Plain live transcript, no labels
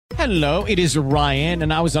Hello, it is Ryan,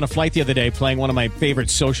 and I was on a flight the other day playing one of my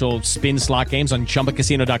favorite social spin slot games on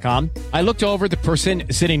ChumbaCasino.com. I looked over at the person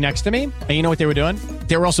sitting next to me, and you know what they were doing?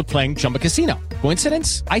 They were also playing Chumba Casino.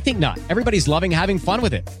 Coincidence? I think not. Everybody's loving having fun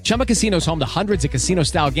with it. Chumba Casino is home to hundreds of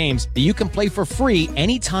casino-style games that you can play for free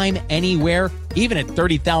anytime, anywhere, even at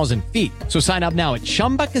 30,000 feet. So sign up now at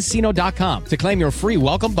ChumbaCasino.com to claim your free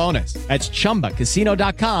welcome bonus. That's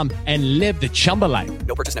ChumbaCasino.com and live the Chumba life.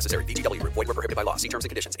 No purchase necessary. VGW. Void where prohibited by law. See terms and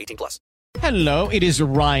conditions. 18+. Hello, it is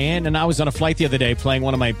Ryan, and I was on a flight the other day playing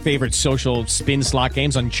one of my favorite social spin slot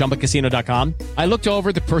games on ChumbaCasino.com. I looked over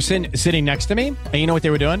at the person sitting next to me, and you know what they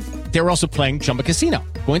were doing? They were also playing Chumba Casino.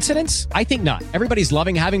 Coincidence? I think not. Everybody's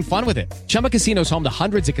loving having fun with it. Chumba Casino is home to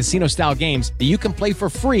hundreds of casino-style games that you can play for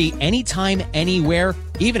free anytime, anywhere,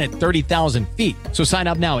 even at 30,000 feet. So sign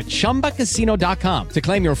up now at ChumbaCasino.com to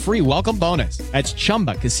claim your free welcome bonus. That's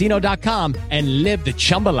ChumbaCasino.com and live the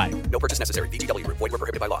Chumba life. No purchase necessary. VGW. Void where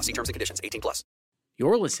prohibited by law. See terms and conditions. 18+.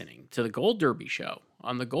 You're listening to The Gold Derby Show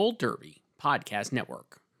on the Gold Derby Podcast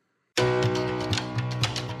Network.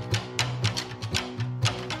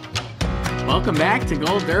 Welcome back to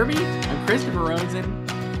Gold Derby. I'm Christopher Rosen.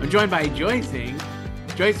 I'm joined by Joyce.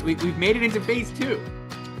 Joyce, we've made it into phase 2.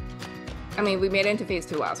 I mean, we made it into phase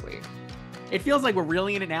 2 last week. It feels like we're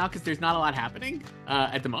really in it now because there's not a lot happening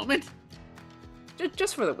at the moment.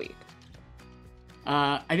 Just for the week.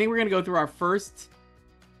 I think we're going to go through our first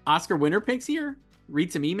Oscar winner picks here.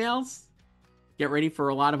 Read some emails. Get ready for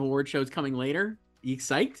a lot of award shows coming later. You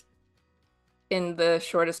psyched? In the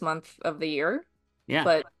shortest month of the year. Yeah.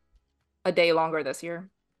 But a day longer this year.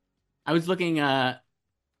 I was looking at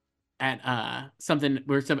something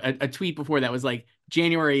where a tweet before that was like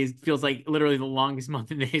January feels like literally the longest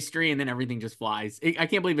month in the history, and then everything just flies. I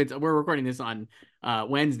can't believe we're recording this on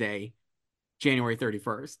Wednesday, January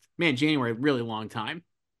 31st. Man, January, really long time.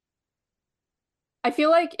 I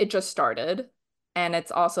feel like it just started, and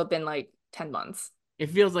it's also been like 10 months.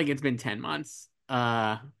 It feels like it's been 10 months.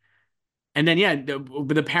 And then, yeah,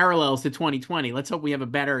 the parallels to 2020. Let's hope we have a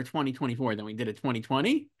better 2024 than we did at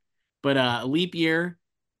 2020. But a leap year,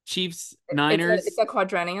 Chiefs, Niners. It's a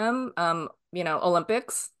quadrennium,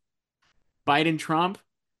 Olympics. Biden, Trump.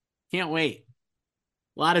 Can't wait.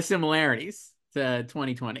 A lot of similarities to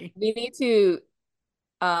 2020. We need to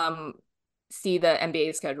see the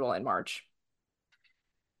NBA schedule in March.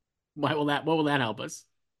 What will that help us?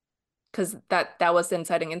 Because that was the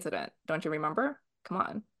inciting incident. Don't you remember? Come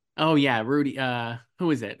on. Oh yeah, Rudy.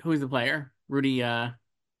 Who is it? Who is the player? Rudy.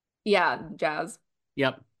 Yeah, Jazz.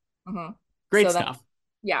 Yep. Mm-hmm. Great stuff.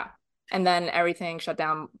 Yeah, and then everything shut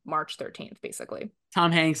down March 13th, basically.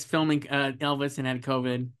 Tom Hanks filming Elvis and had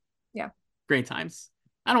COVID. Yeah. Great times.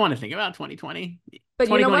 I don't want to think about 2020. But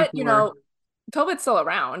you know what? COVID's still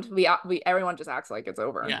around. We everyone just acts like it's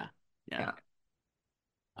over. Yeah.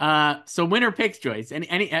 So winner picks, Joyce.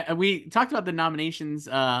 And we talked about the nominations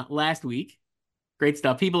last week. Great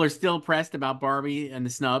stuff. People are still pressed about Barbie and the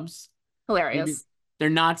snubs. Hilarious. Maybe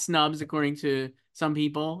they're not snubs according to some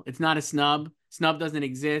people. It's not a snub. Snub doesn't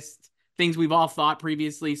exist. Things we've all thought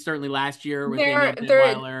previously, certainly last year with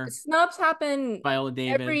Weiler, snubs happen Viola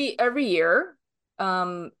Davis. Every year.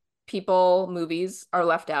 Movies are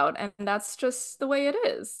left out, and that's just the way it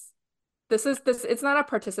is. It's not a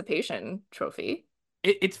participation trophy.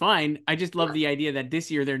 It's fine. I just love the idea that this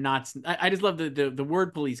year they're not. I just love the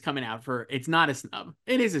word police coming out for it's not a snub.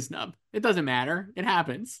 It is a snub. It doesn't matter. It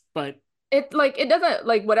happens, but it doesn't,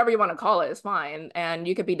 like, whatever you want to call it is fine, and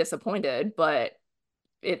you could be disappointed, but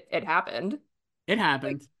it happened. It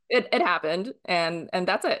happened. Like, it happened, and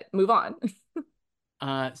that's it. Move on.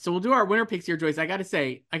 So we'll do our winner picks here, Joyce. I got to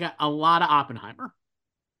say, I got a lot of Oppenheimer.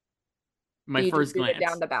 My first glance.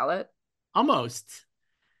 Down the ballot. Almost.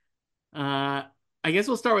 I guess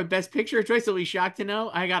we'll start with Best Picture. Joyce will be shocked to know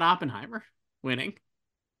I got Oppenheimer winning.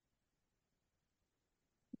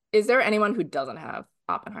 Is there anyone who doesn't have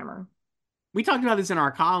Oppenheimer? We talked about this in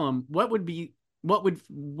our column. What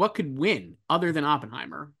could win other than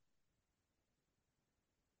Oppenheimer?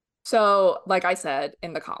 So, like I said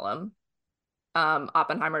in the column,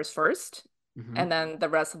 Oppenheimer's first, and then the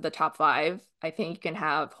rest of the top 5. I think you can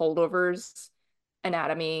have Holdovers,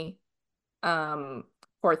 Anatomy,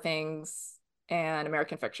 Poor Things, and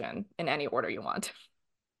American Fiction in any order you want.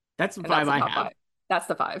 That's the 5 I have. 5. That's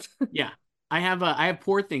the 5. Yeah. I have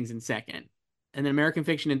Poor Things in second, and then American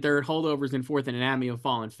Fiction in third, Holdovers in fourth, and Anatomy of a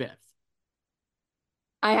Fall in fifth.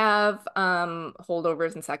 I have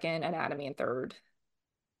Holdovers in second, Anatomy in third,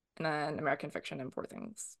 and then American Fiction and Poor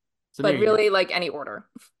Things. So but really, like, any order.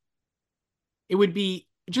 It would be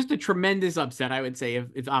just a tremendous upset, I would say,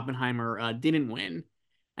 if Oppenheimer didn't win.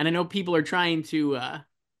 And I know people are trying to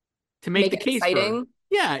make the case exciting.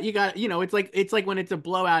 Yeah, you got, it's like when it's a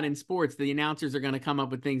blowout in sports, the announcers are going to come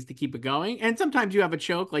up with things to keep it going. And sometimes you have a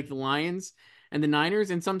choke like the Lions and the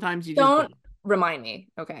Niners, and sometimes you just Don't don't. remind me.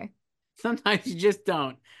 Okay. Sometimes you just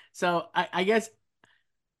don't. So I guess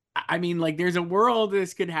I mean, like, there's a world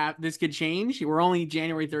this could change. We're only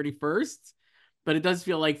January 31st, but it does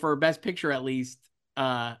feel like for Best Picture at least,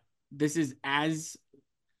 uh, this is as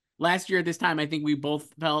last year at this time. I think we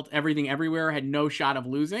both felt Everything Everywhere had no shot of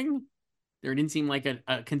losing. There didn't seem like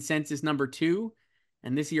a consensus number two,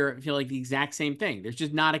 and this year I feel like the exact same thing. There's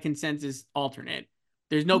just not a consensus alternate.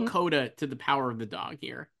 There's no Mhm. coda to the power of the dog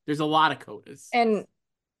here. There's a lot of codas. And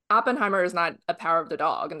Oppenheimer is not a power of the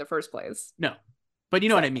dog in the first place. No, but you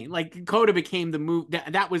know So what I mean. Like coda became the move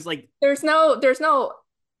that was like there's no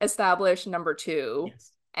established number two.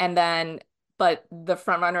 yes, And then but the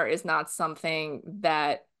front runner is not something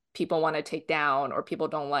that people want to take down or people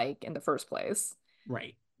don't like in the first place.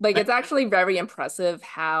 right. Like I, it's actually very impressive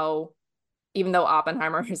how even though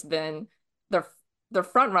Oppenheimer has been the the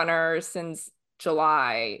front runner since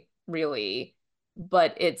July, really,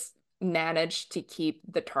 but it's managed to keep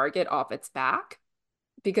the target off its back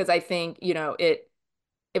because I think,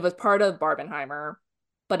 it was part of Barbenheimer,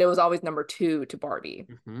 but it was always number two to Barbie,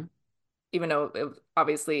 mhm. even though it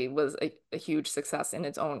obviously was a huge success in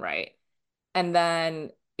its own right. And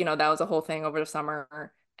then, that was a whole thing over the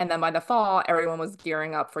summer. And then by the fall, everyone was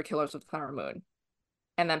gearing up for Killers of the Flower Moon.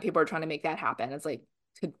 And then people are trying to make that happen. It's like,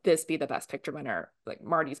 could this be the best picture winner? Like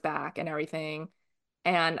Marty's back and everything.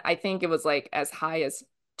 And I think it was like as high as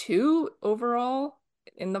two overall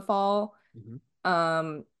in the fall. Mhm.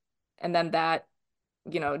 Um, and then that,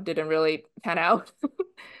 didn't really pan out.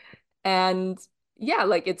 And yeah,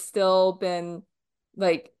 like it's still been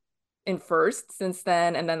like in first since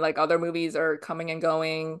then. And then like other movies are coming and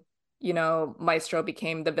going. Maestro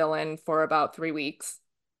became the villain for about 3 weeks.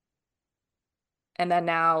 And then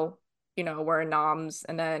now, we're in noms,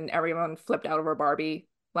 and then everyone flipped out over Barbie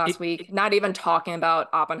last It, week. Not even talking about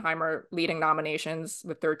Oppenheimer leading nominations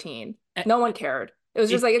with 13. it, No one cared. It was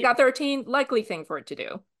just it, like it it got 13, likely thing for it to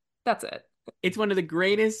do. That's it. it's one of the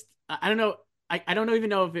greatest. I don't know. I don't even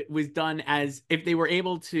know if it was done as if they were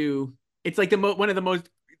able to. It's like one of the most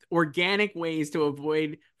organic ways to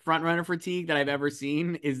avoid frontrunner fatigue that I've ever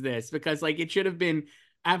seen is this because like it should have been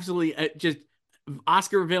absolutely just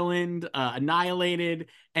Oscar villained, annihilated,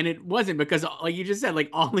 and it wasn't because like you just said, like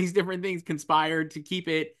all these different things conspired to keep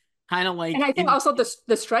it kind of And like I think in. also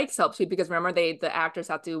the strikes help too because remember the actors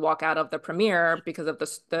had to walk out of the premiere because of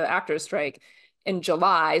the actors strike in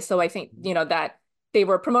July. So I think that they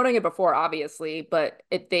were promoting it before, obviously, but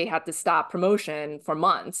they had to stop promotion for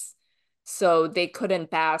months, so they couldn't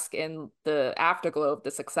bask in the afterglow of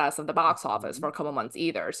the success of the box office for a couple months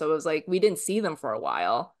either. So it was like we didn't see them for a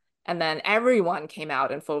while, and then everyone came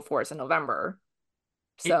out in full force in November.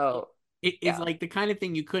 It So it is yeah. like the kind of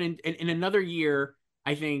thing you couldn't in another year.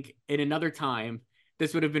 I think in another time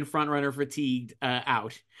this would have been front runner fatigued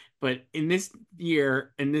out, but in this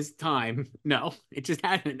year in this time, no, it just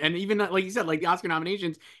hasn't. And even like you said, like the Oscar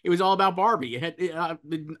nominations, it was all about Barbie.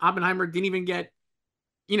 Oppenheimer didn't even get.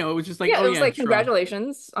 It was just like, Yeah, oh it was yeah, like shrug.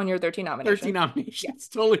 congratulations on your 13 13 nominations. Yeah. nominations,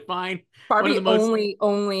 totally fine. One of the Barbie most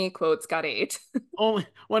only quotes got eight. only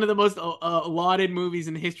one of the most lauded movies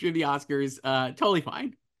in the history of the Oscars. Totally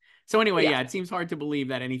fine. So anyway, Yeah. yeah, it seems hard to believe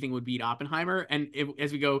that anything would beat Oppenheimer. And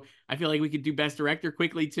as we go, I feel like we could do Best Director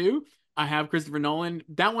quickly too. I have Christopher Nolan.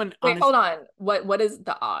 That one, Wait, honest. hold on. What is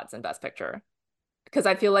the odds in Best Picture? Because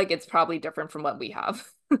I feel like it's probably different from what we have.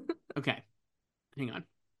 Okay, hang on.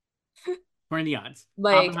 What are the odds?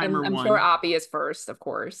 Like, Oppenheimer I'm sure one, Oppie is first, of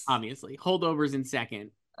course. obviously. Holdovers in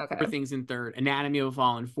second. Poor Okay. Things in third. Anatomy of a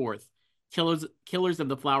Fall in fourth. Killers of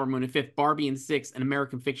the Flower Moon in fifth. Barbie in sixth, and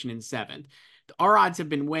American Fiction in seventh. Our odds have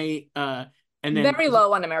been way and then Very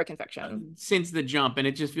low on American Fiction. since the jump, and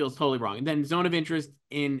it just feels totally wrong. And then Zone of Interest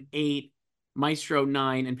in eight, Maestro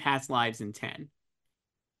nine, and Past Lives in 10.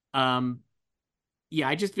 Um, yeah,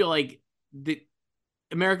 I just feel like the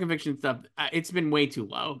American Fiction stuff, it's been way too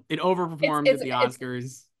low. It It's overperformed at it's the it's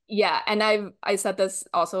Oscars. yeah, and I said this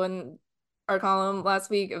also in our column last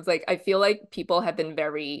week. It was like I feel like people have been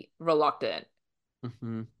very reluctant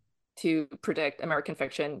Mm-hmm. to predict American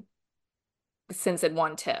Fiction since it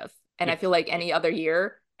won TIFF. And I Yes, feel like any other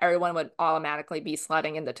year, everyone would automatically be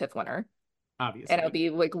slotting in the TIFF winner. And it would obviously. be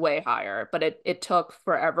like way higher. But it took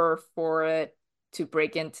forever for it to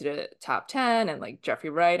break into the top 10 and like Jeffrey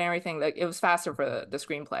Wright and everything. Like it was faster for the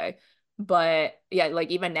screenplay. But yeah, like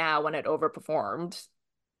even now when it overperformed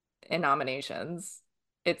in nominations,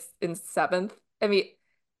 it's in seventh. I mean,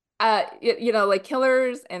 like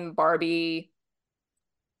Killers and Barbie,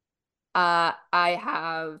 I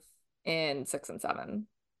have in 6 and 7.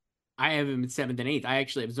 I have him in seventh and eighth. I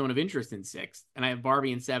actually have Zone of Interest in sixth, and I have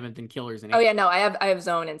Barbie in seventh and Killers in Oh eighth. yeah, no, I have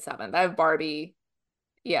Zone in 7th. I have Barbie,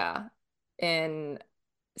 yeah, in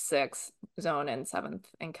 6th, Zone in 7th,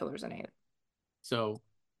 and Killers in 8th. So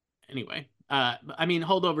anyway, I mean,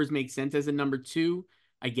 Holdovers makes sense as a number two,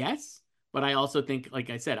 I guess. But I also think, like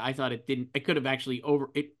I said, I thought it could have actually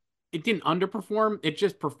it didn't underperform. It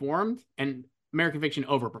just performed, and American Fiction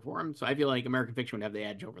overperformed. So I feel like American Fiction would have the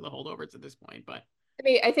edge over the Holdovers at this point. But I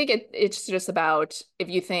mean, I think it's just about if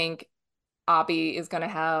you think Abby is going to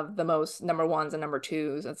have the most number ones and number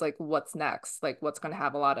twos, it's like what's next? Like what's going to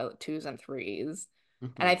have a lot of twos and threes?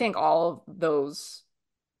 And mhm. I think all of those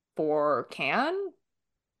four can.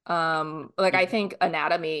 Like I think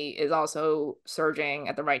Anatomy is also surging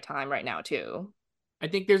at the right time right now too. I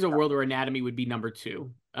think there's a world where Anatomy would be number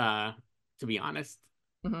two, to be honest,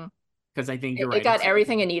 Hmm. because I think you're It right. got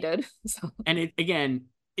everything it needed. So And it again,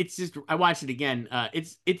 it's just I watched it again.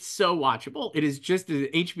 It's so watchable. It is just an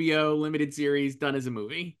HBO limited series done as a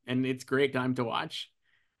movie, and it's great time to watch.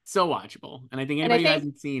 So watchable, and I think and I anybody who think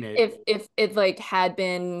hasn't seen it, if it like had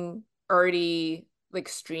been already like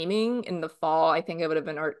streaming in the fall, I think it would have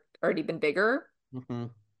been already been bigger. mhm,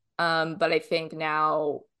 But I think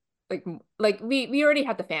now, like we already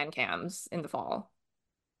had the fan cams in the fall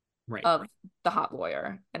right, of the hot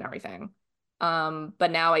lawyer and everything.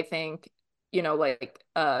 But now I think, like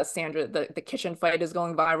Sandra, the kitchen fight is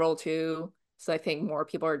going viral too. So I think more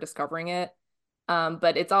people are discovering it.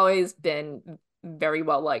 But it's always been very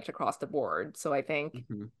well liked across the board. So I think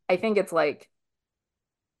mhm. I think it's like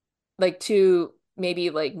to maybe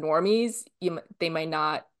like normies, they might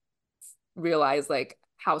not realize like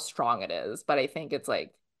how strong it is, but I think it's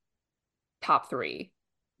like top three,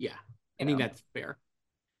 Yeah, I you think know. that's fair.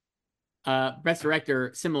 Best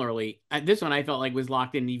director, similarly, this one I felt like was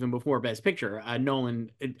locked in even before Best Picture.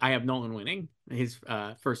 Nolan, I have Nolan winning his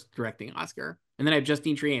first directing Oscar, and then I have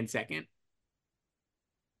Justine Triet in second.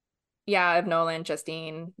 Yeah, I have Nolan,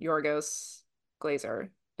 Justine, Yorgos, Glazer,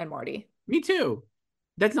 and Marty. Me too.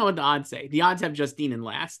 That's not what the odds say. The odds have Justine in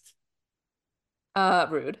last.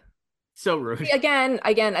 Rude. So rude. Again,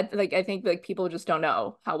 I think like people just don't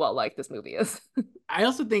know how well liked this movie is. I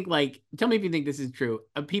also think like tell me if you think this is true.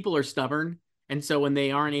 People are stubborn, and so when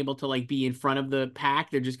they aren't able to like be in front of the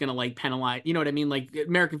pack, they're just gonna like penalize. You know what I mean? Like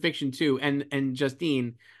American Fiction too, and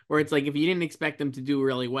Justine, where it's like if you didn't expect them to do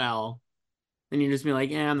really well, then you're just be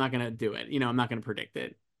like, I'm not gonna do it. I'm not gonna predict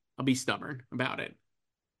it. I'll be stubborn about it.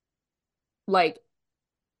 Like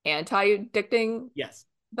anti-dicting Yes,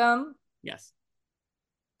 them, yes,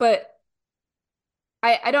 but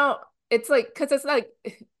I don't. It's like because it's like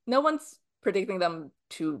no one's predicting them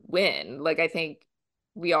to win. Like I think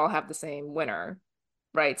we all have the same winner,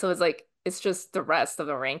 right? So it's like it's just the rest of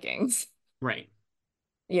the rankings, right,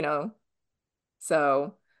 you know.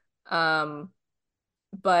 So, um,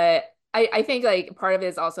 but I think like part of it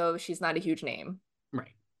is also she's not a huge name.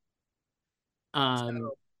 right.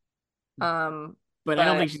 Um, So, um, but I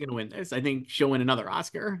don't but think she's gonna win this. I think she'll win another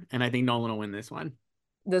Oscar, and I think Nolan will win this one.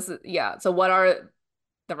 this is yeah. So what are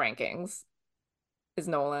the rankings? Is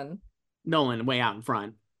Nolan Nolan way out in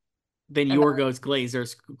front. Then and Yorgos, Glazer,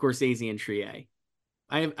 Scorsese, and Trier.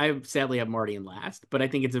 I sadly have Marty in last, but I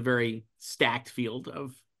think it's a very stacked field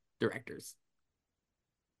of directors.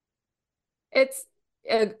 it's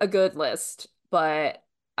a good list, but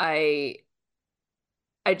I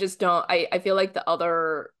I just don't I feel like the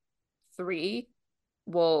other three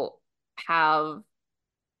will have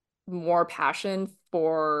more passion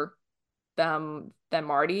for them than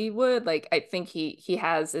Marty would. Like I think he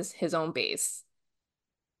has his own base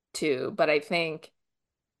too, but I think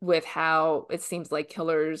with how it seems like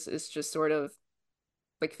Killers is just sort of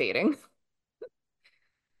like fading,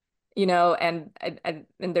 and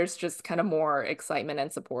there's just kind of more excitement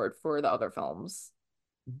and support for the other films.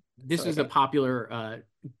 This So I was a think popular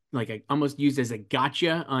almost used as a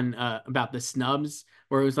gotcha on about the snubs,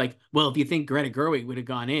 where it was like, well, if you think Greta Gerwig would have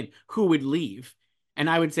gone in, who would leave? And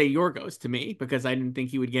I would say Yorgos to me because I didn't think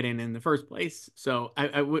he would get in the first place. So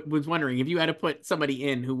was wondering if you had to put somebody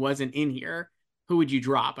in who wasn't in here, who would you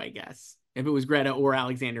drop? I guess if it was Greta or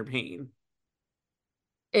Alexander Payne.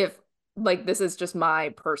 if like this is just my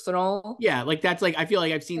personal. Yeah, like that's like I feel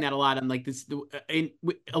like I've seen that a lot on like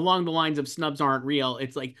along the lines of snubs aren't real.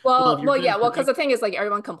 It's like, well, if you're gonna Yeah, well, because predict, the thing is, like,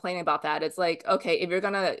 everyone complaining about that. It's like, okay, if you're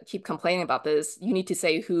gonna keep complaining about this, you need to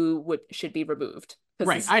say who would should be removed, because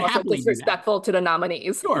right, this is I'd also happily do that. disrespectful to the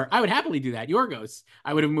nominees. Sure, I would happily do that. Yorgos,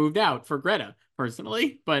 I would have moved out for Greta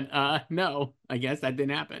personally, but no, I guess that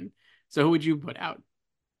didn't happen. So who would you put out?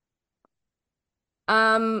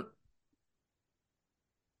 Um,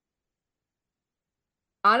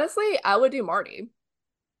 Honestly, I would do Marty.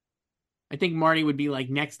 I think Marty would be like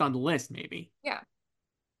next on the list, maybe. Yeah.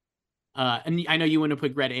 And I know you wouldn't have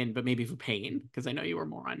put Greta in, but maybe for Payne, because I know you were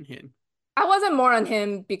more on him. I wasn't more on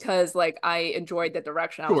him because like I enjoyed the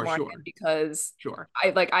direction. I was Sure, more on him sure, because sure.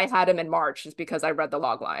 I had him in March just because I read the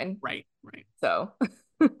log line. Right, right. So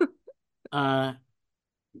Uh,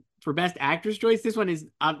 for best actress choice, this one is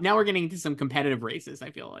now we're getting into some competitive races.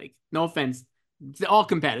 I feel like, no offense, it's all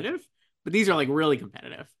competitive, but these are like really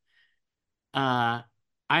competitive. Uh,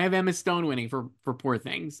 I have Emma Stone winning for Poor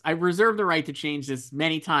Things. I reserve the right to change this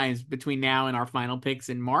many times between now and our final picks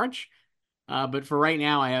in March. But for right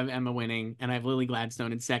now, I have Emma winning, and I have Lily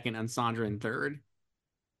Gladstone in second, and Sandra in third.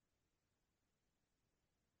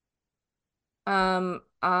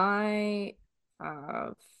 I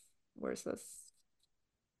have where's this?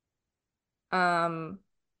 Um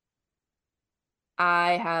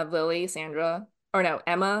I have Lily, Sandra, or no,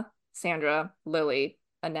 Emma, Sandra, Lily,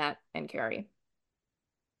 Annette, and Carrie.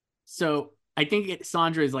 So I think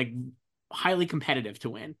Sandra is like highly competitive to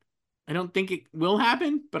win. I don't think it will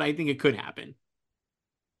happen, but I think it could happen.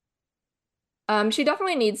 She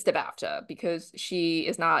definitely needs the BAFTA because she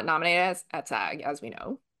is not nominated at SAG, as we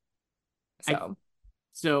know. I So,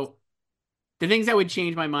 so the things that would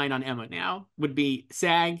change my mind on Emma now would be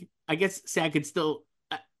SAG. I guess SAG could still.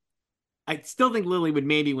 I still think Lily would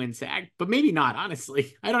maybe win SAG, but maybe not.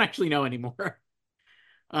 Honestly, I don't actually know anymore.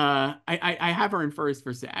 I have her in first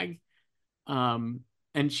for SAG. Um,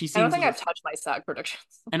 and she I don't seems think like, I've touched my SAG predictions.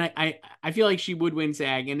 and I feel like she would win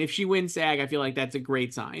SAG, and if she wins SAG, I feel like that's a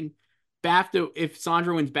great sign. BAFTA, if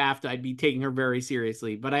Sandra wins BAFTA, I'd be taking her very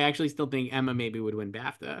seriously, but I actually still think Emma maybe would win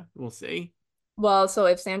BAFTA. We'll see. Well, so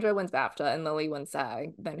if Sandra wins BAFTA and Lily wins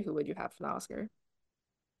SAG, then who would you have for the Oscar?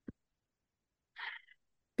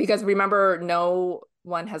 Because remember, no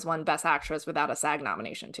one has won Best Actress without a SAG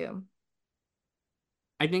nomination, too.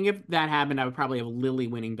 I think if that happened, I would probably have Lily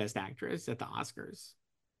winning Best Actress at the Oscars.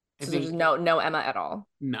 I So there's think no Emma at all.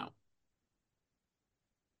 no.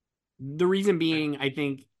 The reason being, I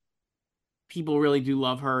think people really do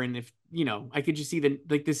love her, and if I could just see the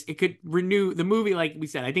like this, it could renew the movie. Like we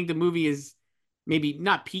said, I think the movie is maybe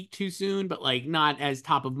not peaked too soon, but like not as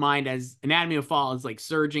top of mind as Anatomy of Fall is like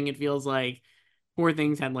surging. It feels like Poor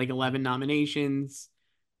Things had like 11 nominations,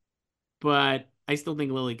 but I still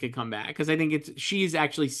think Lily could come back because I think she's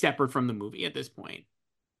actually separate from the movie at this point.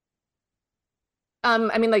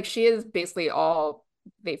 I mean, like she is basically all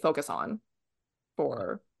they focus on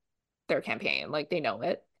for their campaign. Like they know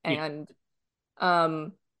it. Yeah, And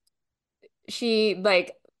um she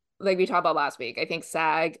like we talked about last week, I think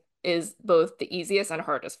SAG is both the easiest and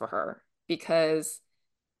hardest for her because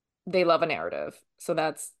they love a narrative. So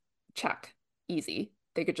that's check, easy.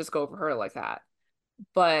 They could just go over her like that.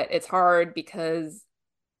 But it's hard because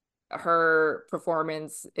her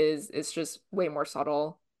performance is just way more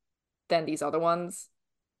subtle than these other ones,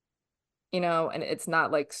 and it's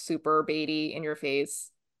not like super baity in your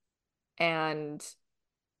face. And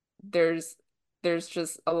there's there's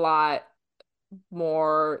just a lot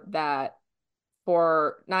more that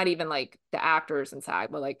for not even like the actors in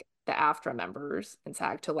SAG, but like the AFTRA members in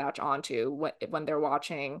SAG to latch onto when they're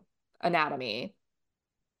watching Anatomy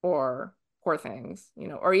or Poor Things,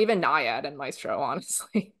 or even Naiad and Maestro,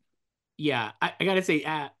 honestly. yeah. I gotta say,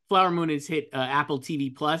 Flower Moon has hit Apple TV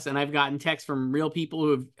Plus, and I've gotten texts from real people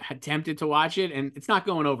who have attempted to watch it, and it's not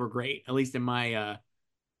going over great, at least in my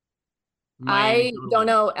I don't anecdotal.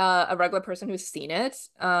 know a regular person who's seen it,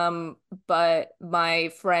 but my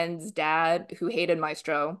friend's dad, who hated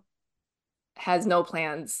Maestro, has no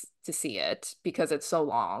plans to see it because it's so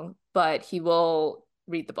long, but he will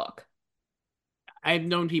read the book. I've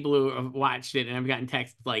known people who have watched it, and I've gotten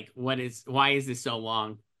texts like, why is this so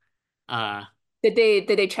long?" Uh, Did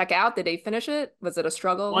they check out? Did they finish it? Was it a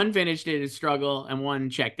struggle? one finished it as struggle, and one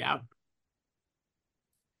checked out.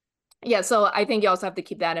 Yeah, so I think you also have to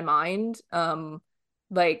keep that in mind.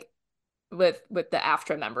 Like with the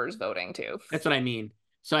AFTRA members voting too. That's what I mean.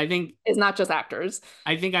 So I think It's not just actors.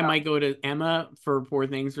 I might go to Emma for Poor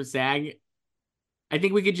Things for SAG. I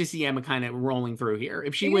think we could just see Emma kind of rolling through here.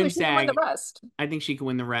 If she wins She can win the SAG, rest. I think she can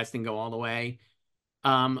win the rest and go all the way.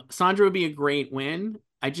 Sandra would be a great win.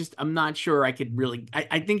 I'm not sure I could really.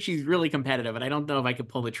 I think she's really competitive, and I don't know if I could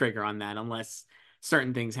pull the trigger on that unless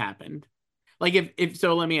certain things happened. Like if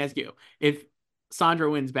so, let me ask you: if Sandra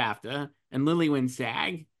wins BAFTA and Lily wins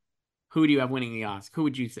SAG, who do you have winning the Oscar? Who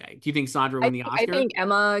would you say? Do you think Sandra win the I Oscar? think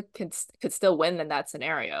Emma could still win in that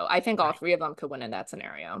scenario. I think all Right, three of them could win in that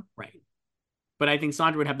scenario. right. But I think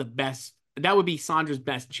Sandra would have the best. That would be Sandra's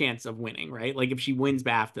best chance of winning, right? Like if she wins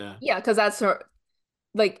BAFTA. Yeah, because that's her.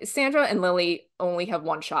 Like Sandra and Lily only have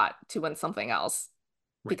one shot to win something else.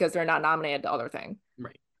 Right. because they're not nominated the other thing.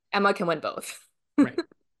 Right. Emma can win both. Right.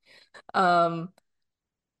 Um,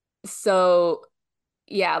 so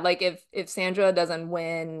yeah, like if Sandra doesn't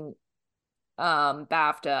win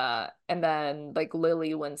BAFTA and then like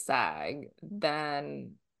Lily wins SAG,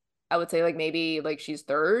 then I would say like maybe like she's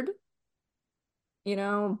third,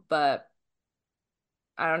 but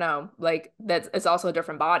I don't know. Like that's it's also a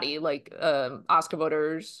different body. Like Oscar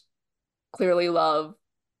voters clearly love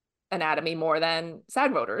Anatomy more than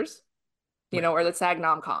SAG voters, Right. or the SAG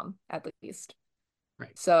nom-com at least.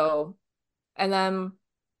 Right. So, and then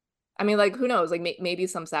I mean, like who knows? Like maybe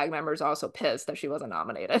some SAG members are also pissed that she wasn't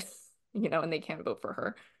nominated, and they can't vote for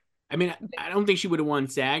her. I mean, I don't think she would have won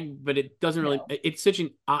SAG, but it doesn't really. No. It's such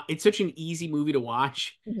an easy movie to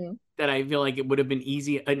watch Hmm. that I feel like it would have been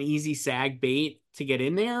an easy SAG bait to get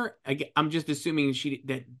in there. I'm just assuming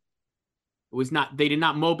that it was not. They did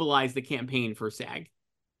not mobilize the campaign for SAG.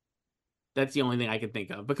 That's the only thing I can think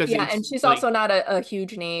of because Yeah, it's and she's like also not a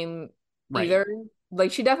huge name right. either.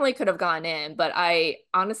 Like she definitely could have gone in, but I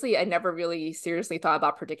never really seriously thought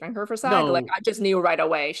about predicting her for SAG. Like No, I just knew right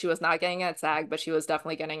away she was not getting at SAG, but she was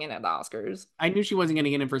definitely getting in at the Oscars. I knew she wasn't going to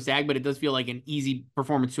get in for SAG, but it does feel like an easy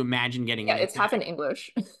performance to imagine getting Yeah, in at it's half in SAG.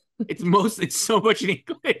 English. It's so much in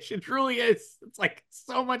English. It truly is. It's like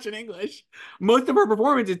so much in English. Most of her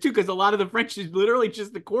performances too, because a lot of the French is literally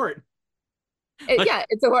just the court. Like Yeah,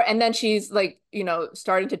 it's a word. And then she's like,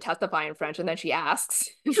 starting to testify in French, and then she asks.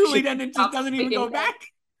 truly, She then it just stops doesn't even speaking go French. back.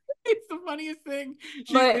 It's the funniest thing.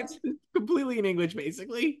 But It's completely in English,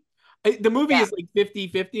 basically. The movie yeah, is like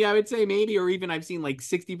 50-50, I would say, maybe, or even I've seen like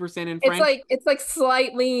 60% in it's French. like it's like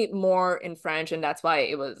slightly more in French, and that's why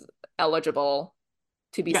it was eligible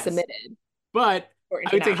to be Yes. submitted But for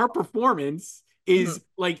I would say her international. performance Mhm. is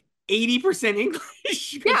like 80%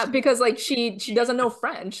 English because Yeah, because like she doesn't know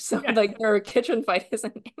French, so yes, like their kitchen fight is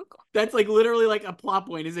in English. that's like literally like a plot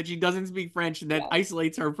point is that she doesn't speak French and that Yeah.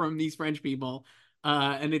 isolates her from these French people.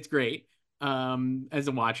 And it's great as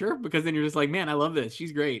a watcher because then you're just like, man, I love this.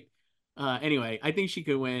 She's great. Anyway, I think she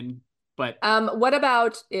could win, but What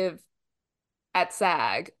about if at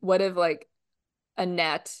SAG, what if like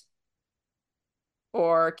Annette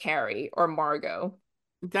or Carrie or Margot?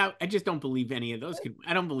 that I just don't believe any of those could.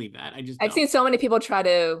 I don't believe that. I just I've don't. seen so many people try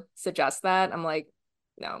to suggest that. I'm like,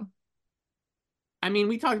 no. I mean,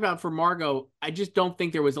 we talked about for Margot. I just don't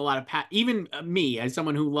think there was a lot of even me as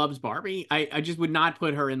someone who loves Barbie. I just would not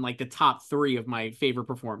put her in like the top three of my favorite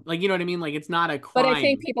perform. Like you know what I mean? Like it's not a But I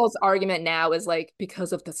think crime. people's argument now is like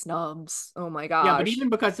because of the snubs. Oh my Yeah, but gosh. even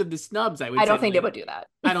because of the snubs, I I would say don't think they like would do that.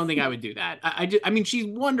 I don't think I would do that. I mean, she's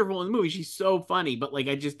wonderful in the movie. She's so funny, but like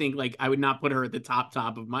I just think like I would not put her at the top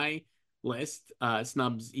of my list,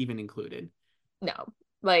 snubs even included. No.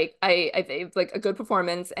 Like I think like a good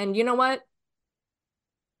performance. And you know what?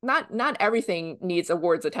 Not everything needs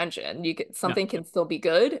awards attention. No, Something can still be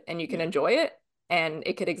good and you can yeah, enjoy it and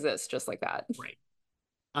it could exist just like that. right.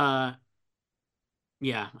 Uh,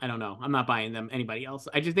 yeah, I don't know. I'm not buying them anybody else.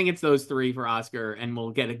 I just think it's those three for Oscar, and we'll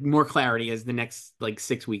get more clarity as the next like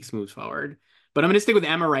 6 weeks moves forward. But I'm gonna stick with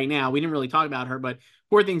Emma right now. We didn't really talk about her, but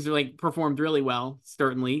Poor Things are like performed really well,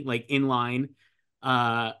 certainly like in line.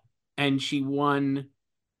 Uh, and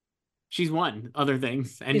she's won other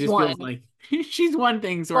things and She's just won. feels like she's won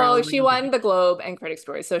things where I Well, was like, she okay, won the Globe and Critics'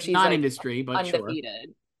 Choice, so she's like non-industry, but sure.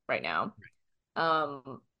 undefeated right now.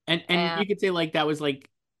 Um, And and you could say like that was like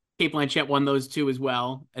Kate Blanchett won those two as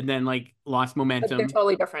well, and then like lost but they're momentum.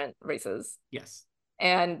 totally different races. Yes.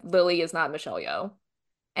 And Lily is not Michelle Yeoh,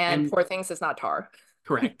 and And Poor Things is not Tar.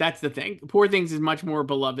 correct. That's the thing. Poor Things is much more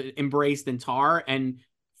beloved, embraced than Tar, and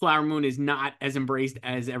Flower Moon is not as embraced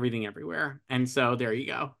as Everything Everywhere. And so there you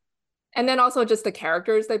go. And then also just the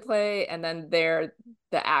characters they play, and then the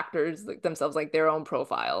actors like, themselves, like their own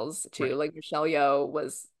profiles too. Right. Like Michelle Yeoh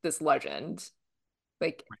was this legend.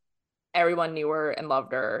 Like everyone knew her and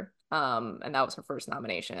loved her. And that was her first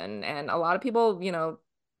nomination. And a lot of people,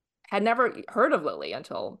 had never heard of Lily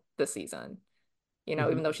until this season,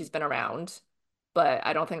 Mhm. even though she's been around. But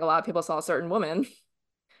I don't think a lot of people saw a certain woman.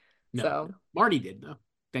 No, So Marty did though.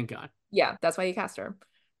 Thank God. yeah, that's why you cast her.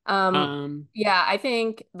 Um, Um, yeah, I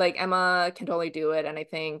think like Emma can totally do it, and I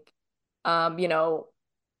think, um, you know,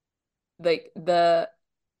 like the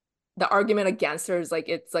argument against her is like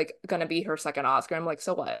it's like gonna be her second Oscar. I'm like,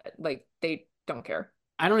 so what? Like they don't care.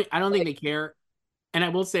 I don't think Like they care. And I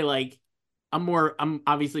will say like I'm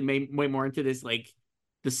obviously way more into this like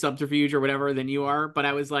the subterfuge or whatever than you are, but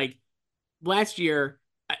I was like last year,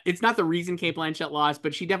 it's not the reason Kate Blanchett lost,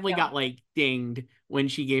 but she definitely no. got like dinged when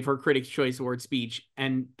she gave her Critics' Choice Award speech,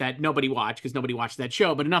 and that nobody watched because nobody watched that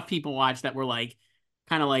show, but enough people watched that were like,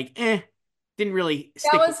 kind of like, eh. didn't really That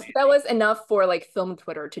stick the was landing. that was enough for like film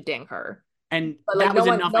Twitter to ding her. And But like that was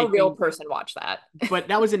enough, I no real think. person watched that. But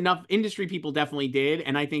that was enough. Industry people definitely did.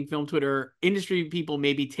 And I think film Twitter, industry people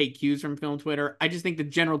maybe take cues from film Twitter. I just think the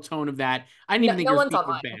general tone of that, I didn't No, even think no her one's speech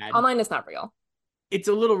was online. bad. Online is not real. It's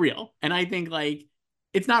a little real. And I think like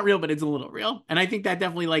it's not real, but it's a little real. And I think that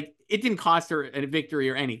definitely like it didn't cost her a victory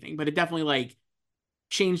or anything, but it definitely like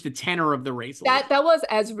changed the tenor of the race a little. That was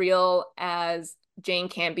as real as Jane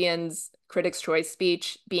Campion's Critics' Choice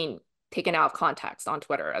speech being taken out of context on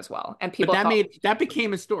Twitter as well. And But people thought that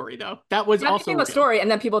became a story though. That was that also became a real. story,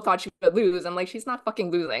 and then people thought she would lose. I'm like, she's not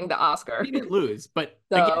fucking losing the Oscar. She didn't lose, but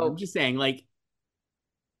again, I'm So just saying like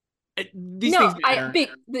these things no, matter.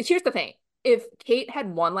 here's the thing. If Kate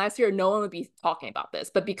had won last year, no one would be talking about this.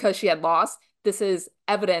 But because she had lost, this is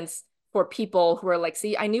evidence for people who are like,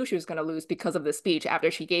 see, I knew she was going to lose because of the speech after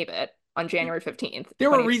she gave it on January 15th. There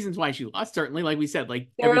were reasons why she lost, certainly, like we said, like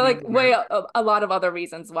There are everybody like a lot of other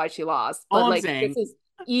reasons why she lost. all But I'm like, this saying, is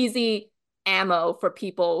easy ammo for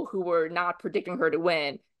people who were not predicting her to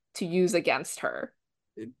win to use against her.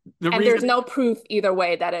 the And there's reason no proof either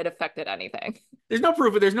way that it affected anything. there's no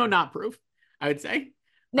proof, but there's no not proof, I would say.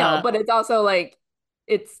 No, but it's also like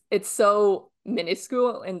it's so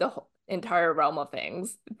minuscule in the whole entire realm of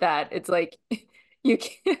things that it's like you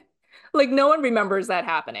can't like no one remembers that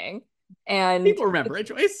happening. And People remember it,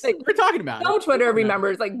 Joyce. like We're talking about no it. People Twitter remember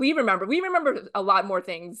it. remembers, like we remember a lot more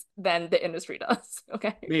things than the industry does.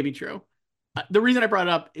 Okay. Maybe true. The reason I brought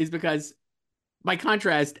it up is because, by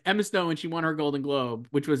contrast, Emma Stone, when she won her Golden Globe,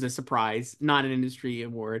 which was a surprise, not an industry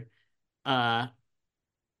award. Uh,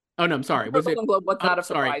 oh no, I'm sorry. For Was it? Golden Globe, what's Oh, not a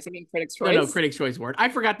sorry. surprise? I mean, Critics' No, Choice. Critics' Choice Award. I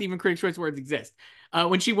forgot that even Critics' Choice Awards exist.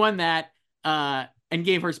 When she won that and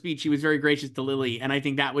gave her speech, she was very gracious to Lily, and I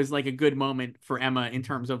think that was like a good moment for Emma in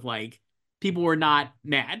terms of like people were not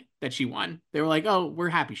mad that she won. They were like, "Oh, we're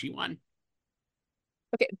happy she won."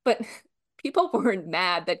 Okay, but people weren't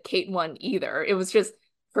mad that Kate won either. It was just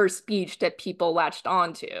her speech that people latched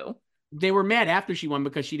on to. They were mad after she won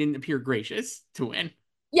because she didn't appear gracious to win.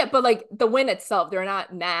 Yeah, but like the win itself, they're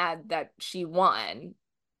not mad that she won.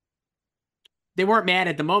 They weren't mad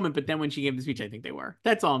at the moment, but then when she gave the speech, I think they were.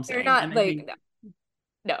 That's all I'm They're saying. not And I like think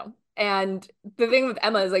no. And the thing with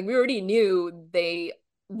Emma is like we already knew they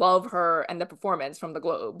love her and the performance from the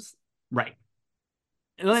Globes. right.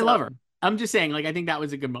 And I love So her. I'm just saying, like, I think that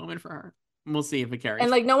was a good moment for her. We'll see if it and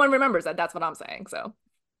carries. like no one remembers that. That's what I'm saying. So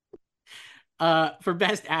For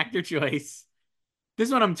best actor choice,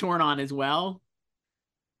 this one I'm torn on as well.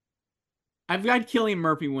 I've got Cillian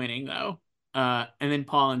Murphy winning though, and then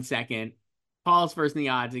Paul in second. Paul's first in the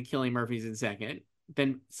odds, and Cillian Murphy's in second.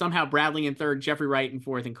 Then somehow Bradley in third, Jeffrey Wright in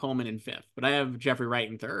fourth, and Coleman in fifth. But I have Jeffrey Wright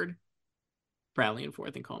in third, Bradley in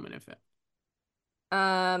fourth, and Coleman in fifth.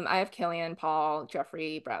 I have Killian, Paul,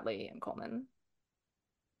 Jeffrey, Bradley, and Coleman.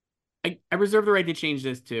 I reserve the right to change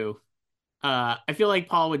this too. I feel like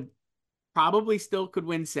Paul would probably still could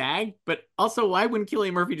win SAG, but also why wouldn't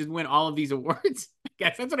Cillian Murphy just win all of these awards? I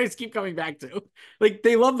guess that's what I just keep coming back to. Like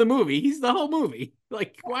they love the movie. He's the whole movie.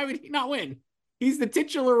 Like why would he not win? He's the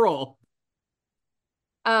titular role.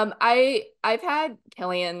 I've had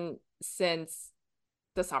Killian since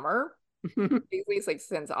the summer, basically like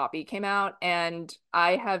since Oppie came out, and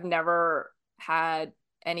I have never had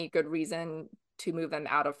any good reason to move him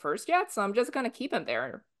out of first yet. So I'm just gonna keep him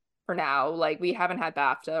there for now. Like we haven't had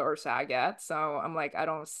BAFTA or SAG yet, so I'm like I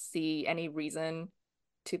don't see any reason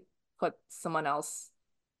to put someone else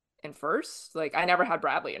in first. Like I never had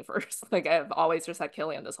Bradley in first. Like I've always just had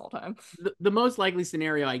Killian this whole time. The most likely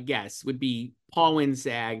scenario, I guess, would be Paul wins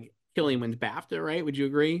SAG, Cillian wins BAFTA, right? Would you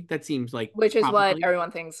agree? That seems like Which is what probably.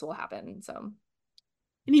 everyone thinks will happen. So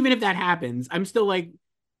And even if that happens, I'm still like,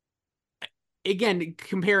 again,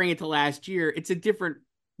 comparing it to last year, it's a different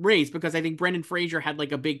race because I think Brendan Fraser had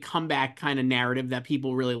like a big comeback kind of narrative that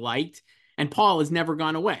people really liked. And Paul has never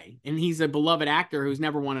gone away. And he's a beloved actor who's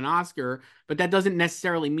never won an Oscar, but that doesn't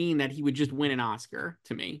necessarily mean that he would just win an Oscar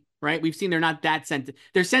to me, right? We've seen they're not that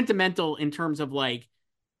they're sentimental in terms of like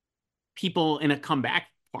people in a comeback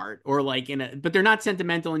part or like but they're not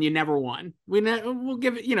sentimental and you never won. We'll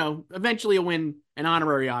give it, eventually you'll win an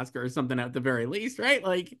honorary Oscar or something at the very least, right?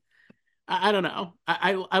 Like, I don't know.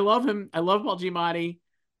 I love him. I love Paul Giamatti.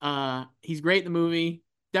 He's great in the movie.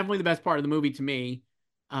 Definitely the best part of the movie to me.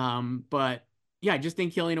 But yeah, I just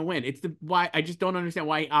think Cillian will win. It's the why I just don't understand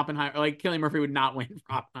why Oppenheimer, like Cillian Murphy, would not win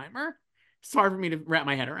for Oppenheimer. It's hard for me to wrap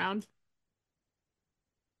my head around.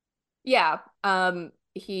 yeah,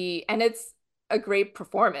 he and it's a great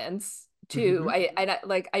performance too.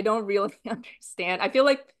 Mm-hmm. I don't really understand. I feel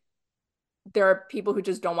like there are people who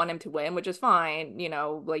just don't want him to win, which is fine. You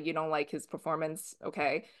know, like you don't like his performance,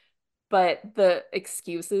 okay. But the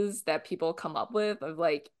excuses that people come up with of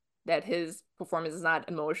like that his performance is not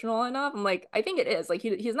emotional enough, I'm like, I think it is. Like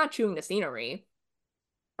he's not chewing the scenery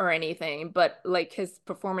or anything, but like his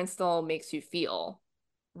performance still makes you feel,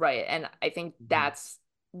 right? And I think Mhm. that's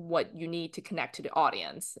what you need to connect to the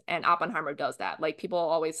audience. And Oppenheimer does that. Like people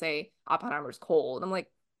always say Oppenheimer's cold. I'm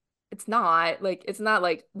like, it's not. Like it's not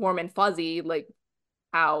like warm and fuzzy like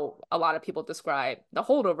how a lot of people describe the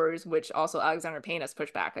holdovers, which also Alexander Payne has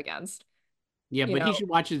pushed back against, Yeah, you but he know. should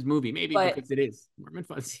watch his movie maybe But because it is warm and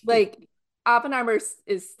fuzzy. like Oppenheimer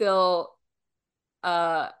is still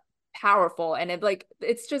uh powerful, and it like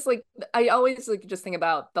it's just like I always like just think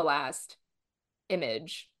about the last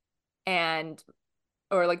image and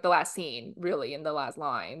or like the last scene really in the last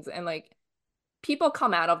lines, and like people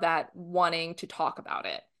come out of that wanting to talk about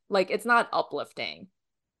it. Like it's not uplifting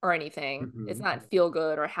or anything. It's Mhm. not feel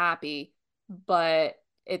good or happy, but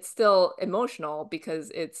it's still emotional because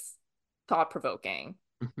it's thought provoking.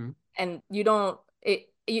 Mhm. And you don't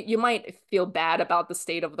you might feel bad about the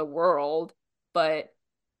state of the world, but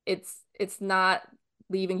it's not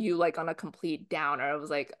leaving you like on a complete downer. It was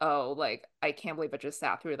like, oh, like I can't believe I just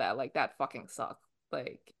sat through that. Like that fucking sucked.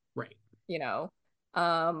 Like, Right. you know,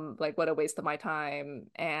 like what a waste of my time.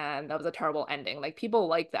 And that was a terrible ending. Like people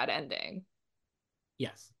like that ending.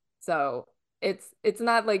 Yes. So it's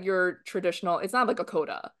not like your traditional, it's not like a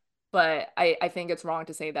coda, but I think it's wrong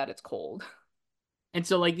to say that it's cold. And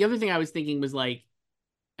so like the other thing I was thinking was like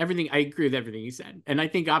everything I agree with everything you said. And I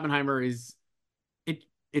think Oppenheimer is it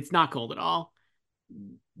it's not cold at all.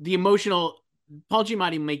 The emotional Paul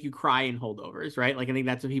Giamatti will make you cry in holdovers, right? Like I think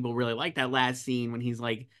that's what people really like. That last scene when he's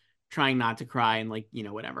like trying not to cry and like,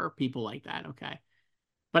 whatever. People like that. Okay.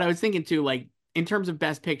 But I was thinking too, like, in terms of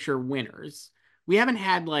best picture winners, we haven't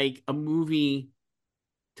had like a movie.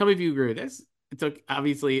 Tell me if you agree with this. It's okay,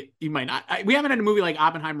 obviously you might not. We haven't had a movie like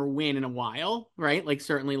Oppenheimer win in a while, right? Like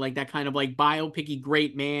certainly like that kind of like biopicy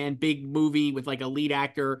great man, big movie with like a lead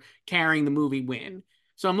actor carrying the movie win.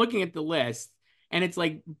 So I'm looking at the list and it's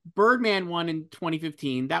like Birdman won in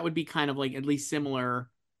 2015. That would be kind of like at least similar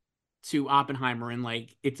to Oppenheimer and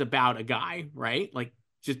like it's about a guy, right? Like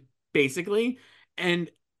just basically. And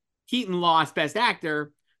Keaton lost Best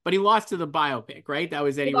Actor, but he lost to the biopic, right? That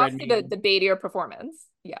was He Eddie lost to Redmayne. the Beattier performance.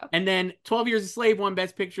 Yeah. And then 12 Years a Slave won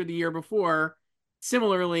Best Picture the year before.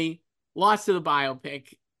 Similarly, lost to the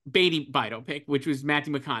biopic, Beatty biopic, which was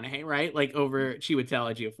Matthew McConaughey, right? Like over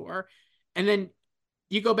Chiwetel Ejiofor. And then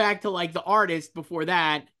you go back to like The Artist before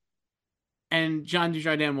that, and Jean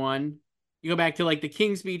Dujardin won. You go back to like The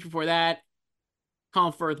King's Speech before that,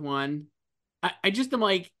 Colin Firth won. I just am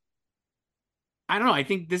like, I don't know. I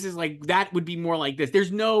think this is like that would be more like this.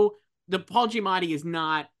 There's no the Paul Giamatti is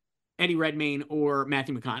not Eddie Redmayne or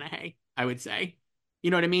Matthew McConaughey. I would say,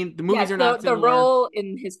 you know what I mean. The movies Yes, are not the similar. role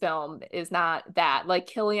in his film is not that. Like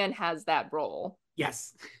Killian has that role.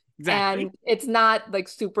 Yes, And exactly. it's not like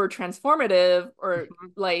super transformative or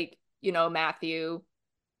Mhm. like, you know, Matthew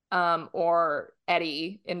or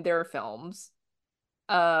Eddie in their films.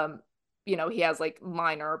 Um, you know, he has like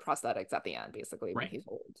minor prosthetics at the end basically when Right, he's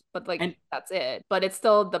old. But like and that's it. But it's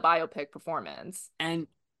still the biopic performance. and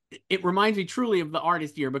it reminds me truly of The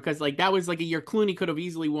Artist year because like that was like a year Clooney could have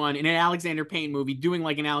easily won in an Alexander Payne movie doing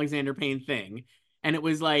like an Alexander Payne thing, and it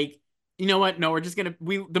was like. You know what? No, we're just gonna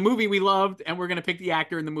the movie we loved, and we're gonna pick the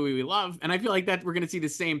actor in the movie we love, and I feel like that we're gonna see the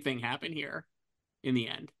same thing happen here in the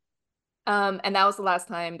end. And that was the last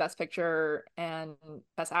time Best Picture and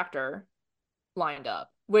Best Actor lined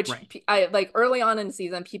up, which Right. I like early on in the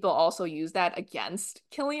season, people also use that against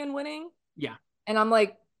Killian winning. Yeah. And I'm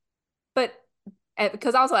like, but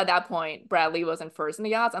because also at that point, Bradley wasn't first in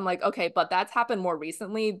the odds. I'm like, okay, but that's happened more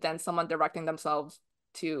recently than someone directing themselves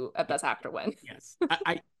to a Best Actor win. Yes.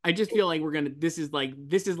 I just feel like we're gonna this is like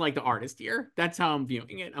The Artist year. That's how I'm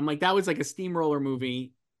viewing it. I'm like that was like a steamroller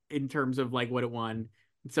movie in terms of like what it won.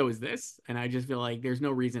 And so is this. And I just feel like there's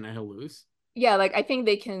no reason that he'll lose. Yeah, like I think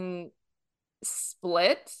they can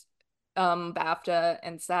split BAFTA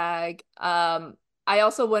and SAG. I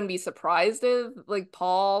also wouldn't be surprised if like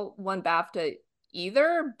Paul won BAFTA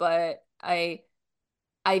either, but I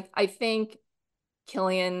think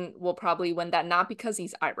Killian will probably win that, not because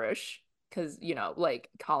he's Irish, because you know, like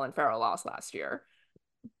Colin Farrell lost last year,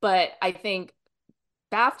 but I think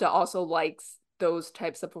BAFTA also likes those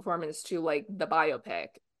types of performance too, like the biopic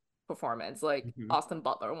performance, like Mm-hmm. Austin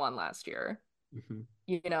Butler won last year. Mm-hmm.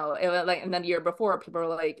 You know, it was like, and then the year before, people were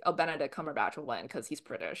like, "Oh, Benedict Cumberbatch will win because he's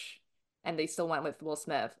British," and they still went with Will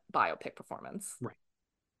Smith biopic performance. Right.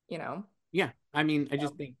 You know, Yeah. I mean, I so,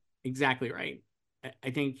 just think exactly right.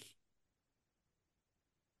 I think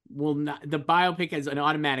will not, the biopic has an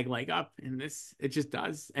automatic leg up in this. It just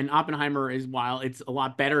does. And Oppenheimer is, while it's a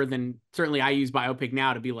lot better than, certainly I use biopic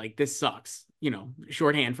now to be like, this sucks,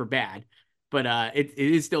 shorthand for bad. But it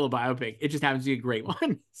is still a biopic. It just happens to be a great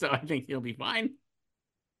one. So I think he'll be fine.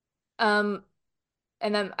 Um,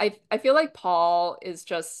 and then I feel like Paul is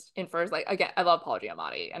just in first. Like again, I love Paul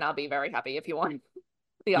Giamatti, and I'll be very happy if he won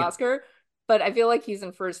the Yeah. Oscar. But I feel like he's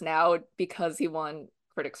in first now because he won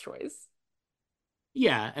Critics' Choice.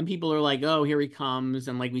 Yeah, and people are like, "Oh, here he comes,"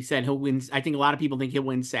 and like we said, he'll win. I think a lot of people think he'll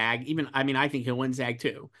win SAG. Even, I mean, I think he'll win SAG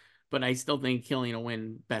too, but I still think Killian will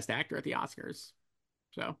win Best Actor at the Oscars.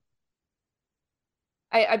 So,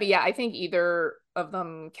 I mean, yeah, I think either of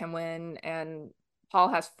them can win, and Paul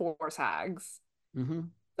has four SAGs,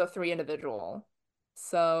 mhm. so three individual.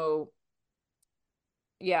 So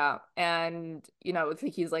yeah, and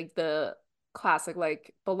he's like the classic,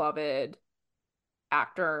 like beloved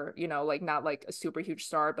actor, like not like a super huge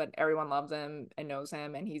star, but everyone loves him and knows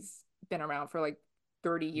him, and he's been around for like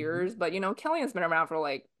 30 Mhm. years. But Killian's been around for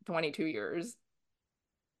like 22 years,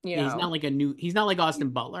 you Yeah, he's not know. like he's not like Austin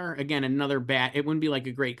Butler. Again, another bad. It wouldn't be like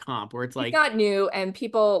a great comp where it's He's like, not new, and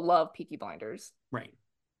people love Peaky Blinders. right.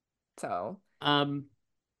 So Um,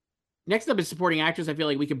 Next up is supporting actress. I feel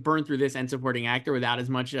like we could burn through this and supporting actor without as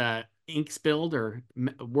much ink spilled or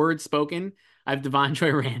words spoken. I have Devon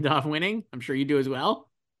Joy Randolph winning. I'm sure you do as well.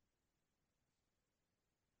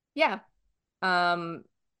 yeah. Um,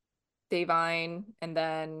 Davine, and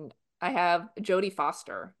then I have Jodie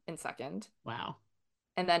Foster in second, Wow.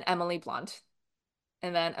 and then Emily Blunt,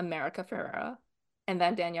 and then America Ferrera, and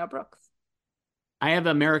then Danielle Brooks. I have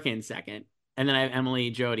America in second, and then I have Emily,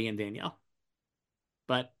 Jody, and Danielle.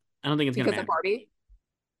 But I don't think it's gonna Because of matter. Barbie.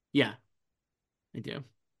 Yeah, I do.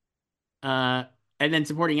 Uh, and then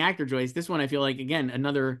supporting actor Joyce. This one I feel like again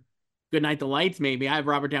another Good Night the Lights. Maybe I have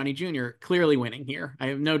Robert Downey Jr. clearly winning here. I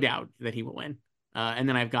have no doubt that he will win. And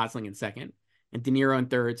then I have Gosling in second, and De Niro in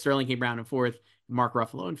third, Sterling K. Brown in fourth, Mark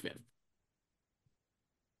Ruffalo in fifth.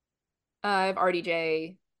 I have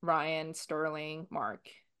RDJ, Ryan, Sterling, Mark,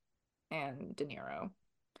 and De Niro.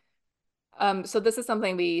 So this is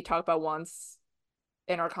something we talked about once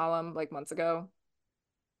in our column like months ago,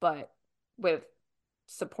 but with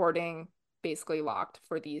supporting basically locked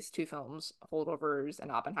for these two films, Holdovers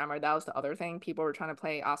and Oppenheimer, that was the other thing people were trying to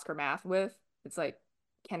play Oscar math with. It's like,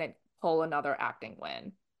 can it pull another acting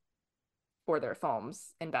win for their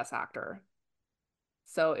films in Best Actor?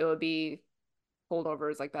 So it would be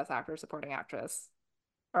Holdovers like Best Actor, Supporting Actress,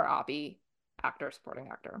 or Oppie, Actor, Supporting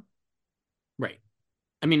Actor. Right.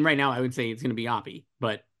 I mean, right now I would say it's going to be Oppie,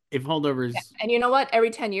 but if Yeah. Holdovers, And you know what? Every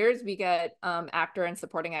 10 years, we get actor and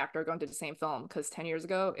supporting actor going to the same film because 10 years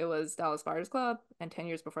ago, it was Dallas Buyers Club, and 10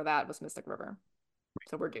 years before that was Mystic River.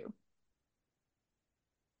 So we're due.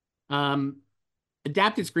 um,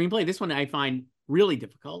 adapted screenplay, this one I find really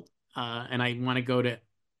difficult, and I want to go to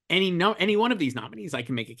any one of these nominees I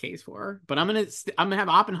can make a case for. But I'm gonna have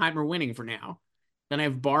Oppenheimer winning for now. Then I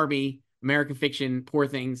have Barbie, American Fiction, Poor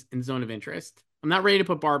Things, and Zone of Interest. I'm not ready to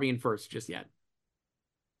put Barbie in first just yet.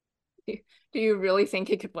 Do you really think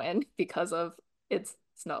it could win because of its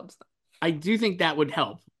snubs? I do think that would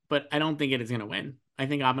help, but I don't think it is going to win. I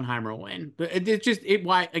think Oppenheimer will win. But it's just it.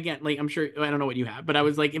 Why again? Like I'm sure I don't know what you have, but I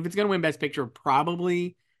was like, if it's going to win Best Picture,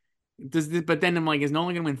 probably does this. But then I'm like, is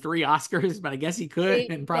Nolan going to win 3 Oscars? But I guess he could They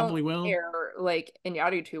and don't probably will. care. Like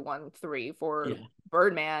Iñárritu won 3 for Yeah,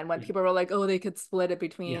 Birdman when yeah, people were like, oh, they could split it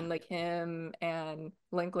yeah, between like him and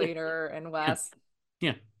yeah, Linklater and yeah. Wes.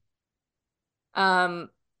 Yeah. Um,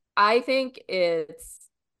 I think it's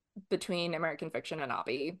between American Fiction and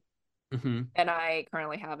Oppie, Hmm. and I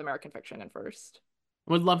currently have American Fiction in first.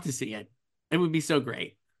 Would love to see it. It would be so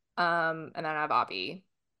great. And then I have Oppie.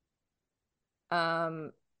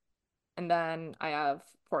 Um, and then I have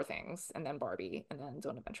Poor Things, and then Barbie, and then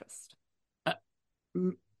Zone of Interest. Uh,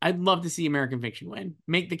 I'd love to see American Fiction win.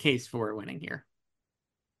 Make the case for it winning here.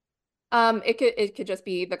 It could just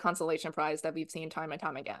be the consolation prize that we've seen time and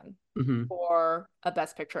time again. Hmm. Or a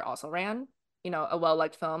Best Picture also ran. A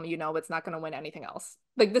well-liked film, it's not going to win anything else.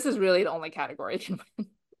 Like this is really the only category it can win.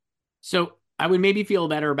 So I would maybe feel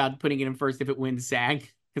better about putting it in first if it wins SAG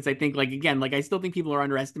because I think like again like I still think people are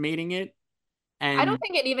underestimating it, I don't and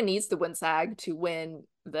think it even needs to win SAG to win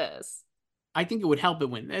this. I think it would help it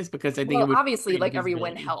win this because I think it Well, would obviously, create like every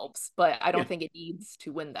win visibility. helps, but I Yeah. don't think it needs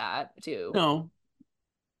to win that No.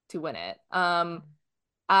 to win it.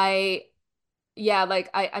 I yeah, like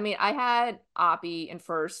I mean I had Oppie in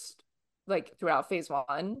first like throughout phase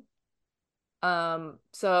one.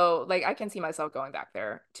 So like I can see myself going back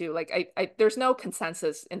there too. Like I there's no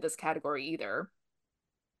consensus in this category either.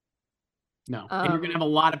 No. And you're gonna Um have a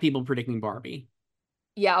lot of people predicting Barbie.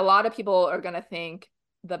 yeah, a lot of people are gonna think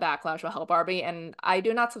the backlash will help Barbie, and I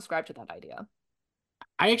do not subscribe to that idea.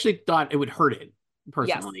 I actually thought it would hurt it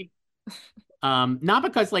Yes. personally. Not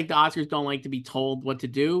because like the Oscars don't like to be told what to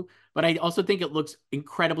do, but I also think it looks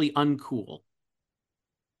incredibly uncool.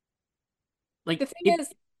 The Like thing it is,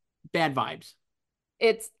 bad vibes.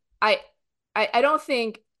 it's I I don't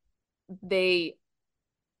think they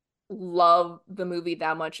love the movie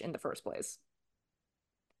that much in the first place.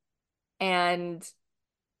 And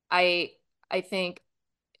I I think,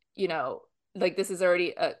 you know, like this is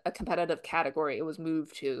already a competitive category it was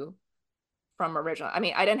moved to from original. I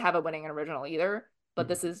mean, I didn't have a winning original either, but Mhm.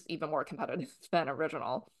 this is even more competitive than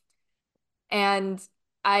original. And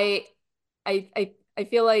I I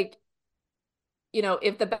feel like,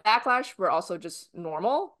 if the backlash were also just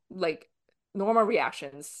normal, like normal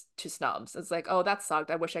reactions to snubs, it's like, oh, that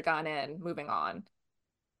sucked. I wish I got in, moving on.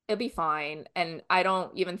 It'd be fine. And I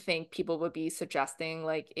don't even think people would be suggesting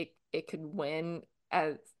like it could win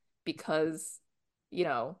as because, you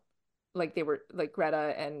know, like they were like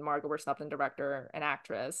Greta and Margot were snubbed in director and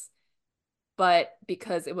actress, but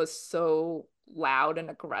because it was so loud and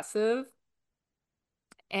aggressive.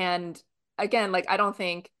 And again, like I don't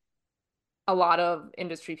think a lot of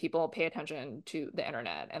industry people pay attention to the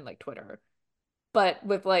internet and like Twitter. But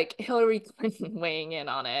with like Hillary Clinton weighing in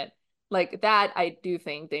on it, like that I do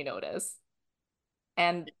think they notice.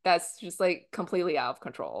 And that's just like completely out of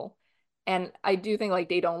control. And I do think like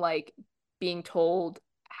they don't like being told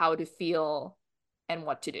how to feel and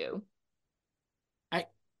what to do.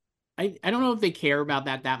 I I don't know if they care about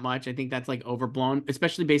that much. I think that's like overblown,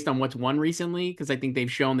 especially based on what's won recently, because I think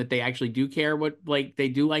they've shown that they actually do care what like they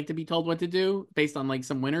do like to be told what to do based on like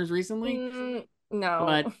some winners recently. No.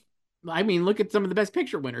 But I mean, look at some of the best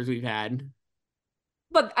picture winners we've had.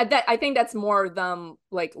 But I think that's more them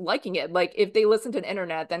like liking it. Like if they listened to the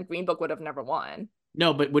internet, then Green Book would have never won.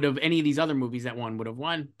 No, but would have any of these other movies that won would have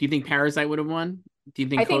won? Do you think Parasite would have won? Do you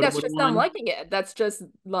think I think Coda that's would have just them won? liking it. That's just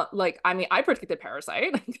like I mean I predicted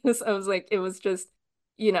Parasite because I was like it was just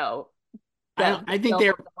you know I don't, that the film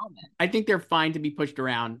of the moment. I think they're fine to be pushed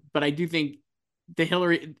around, but I do think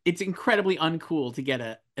it's incredibly uncool to get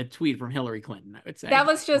a tweet from Hillary Clinton, I would say, in That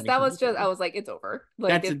was just I 2024. was like it's over.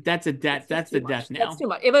 Like it's just That's the too death much. That's now. too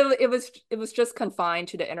much. It was just confined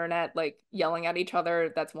to the internet like yelling at each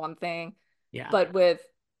other. That's one thing. Yeah. But with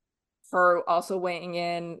her also weighing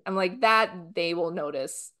in, I'm like that they will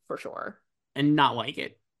notice for sure. And not like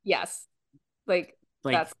it. Yes. Like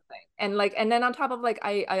Like, that's the thing. And like and then on top of like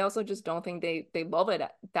I also just don't think they love it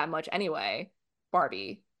that much anyway.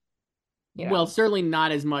 Barbie, you well, know. certainly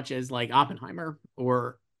not as much as like Oppenheimer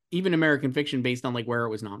or even American Fiction based on like where it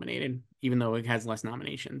was nominated, even though it has less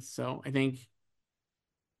nominations. So I think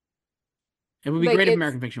it would be Like great if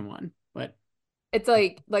American Fiction won, but it's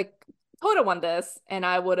like Coda won this and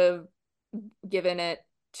I would have given it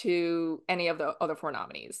to any of the other four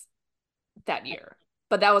nominees that year.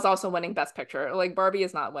 But that was also winning Best Picture. Like Barbie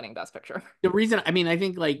is not winning Best Picture. the reason, I mean, I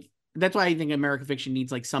think like that's why I think American Fiction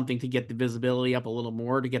needs like something to get the visibility up a little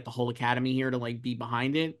more to get the whole Academy here to like be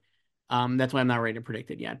behind it. That's why I'm not ready to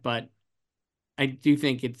predict it yet, but I do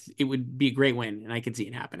think it would be a great win, and I could see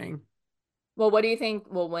it happening. Well, what do you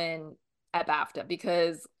think will win at BAFTA?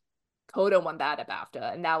 Because Coda won that at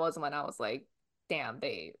BAFTA, and that was when I was like, damn,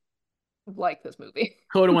 they like this movie.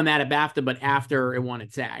 Coda won that at BAFTA, but after it won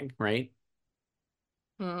at SAG, right?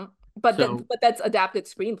 Mhm. So But that's adapted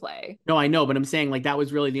screenplay. no, I know, but I'm saying like that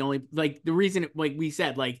was really the only like the reason like we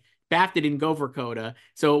said like BAFTA didn't go for Coda,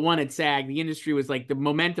 so it won at SAG. The industry was like the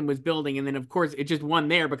momentum was building, and then of course it just won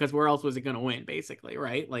there because where else was it going to win, basically,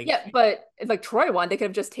 right? Like Yeah, but like Troy won, they could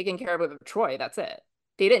have just taken care of it with Troy. That's it.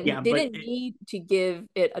 yeah, They but didn't need to give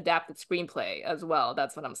it adapted screenplay as well.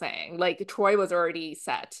 That's what I'm saying. Like Troy was already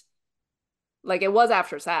set. Like it was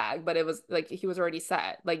after SAG, but it was like he was already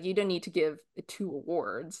set. Like you didn't need to give it two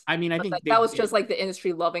awards. I mean I But think like that they was just did. like the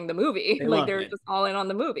industry loving the movie. They Like loved they're it. just all in on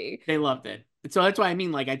the movie. They loved it. So that's why I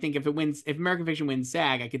mean, like, I think if American Fiction wins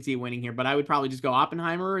SAG, I could see it winning here. But I would probably just go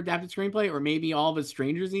Oppenheimer adapted screenplay, or maybe All of Us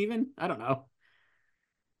Strangers. Even I don't know.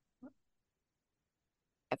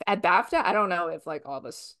 At BAFTA, I don't know if like all of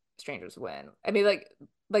us strangers win. I mean,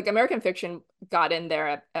 like American Fiction got in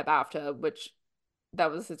there at BAFTA, which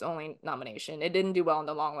that was its only nomination. It didn't do well on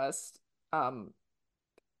the long list, um,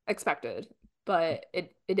 expected, but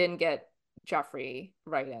it didn't get Jeffrey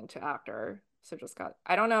right into actor. So just got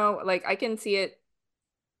I don't know. Like I can see it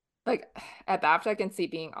like at BAFTA, I can see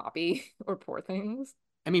being Oppie or Poor Things.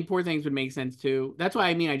 I mean, Poor Things would make sense too. That's why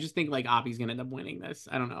I mean, I just think like Oppie's gonna end up winning this.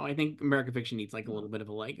 I don't know. I think American Fiction needs like a little bit of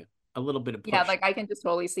a little bit of Yeah, push. like I can just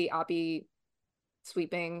totally see Oppie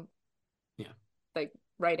sweeping Yeah. like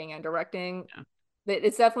writing and directing. Yeah.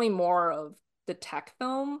 It's definitely more of the tech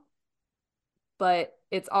film, but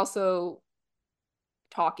it's also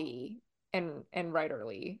talky and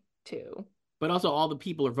writerly too. But also all the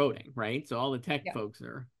people are voting, right? So all the tech Yeah. folks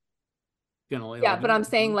are gonna Yeah, like, but I'm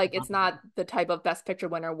saying like it's not the type of Best Picture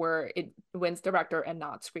winner where it wins director and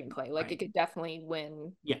not screenplay. Like it right. could definitely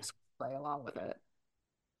win Yeah. screenplay along with it.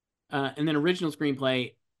 And then original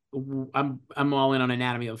screenplay, I'm all in on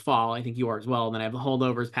Anatomy of the Fall. I think you are as well. And then I have The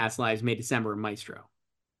Holdovers, Past Lives, May December, and Maestro.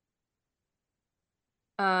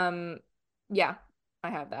 Um, yeah, I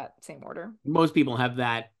have that same order. Most people have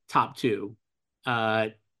that top two. Uh,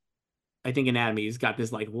 I think Anatomy's got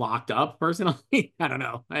this like locked up personally. I don't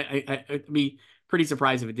know. I'd be pretty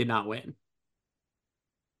surprised if it did not win.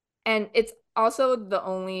 And it's also the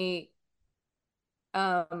only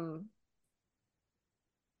um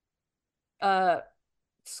uh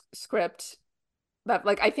script that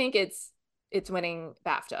like I think it's winning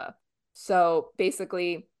BAFTA. So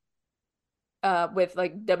basically with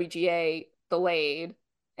like WGA delayed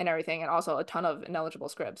and everything and also a ton of ineligible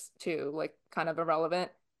scripts too, like kind of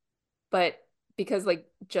irrelevant. But because like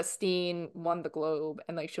Justine won the Globe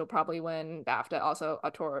and like she'll probably win BAFTA, also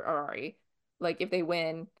Autor Arari. Like if they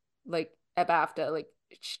win like at BAFTA, like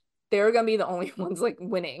they're gonna be the only ones like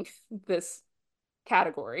winning this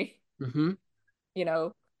category, Mm-hmm. you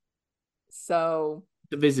know? So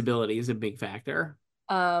The visibility is a big factor.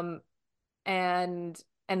 um and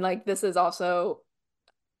like this is also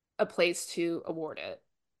a place to award it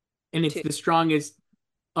And it's too. the strongest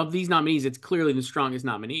of these nominees. It's clearly the strongest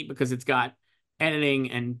nominee because it's got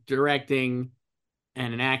editing and directing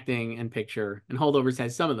and an acting and picture. And Holdovers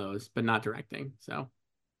has some of those, but not directing. So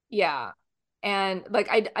Yeah. And like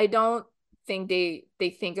I don't think they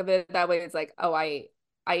think of it that way. It's like, oh, I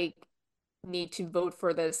need to vote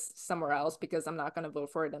for this somewhere else because I'm not going to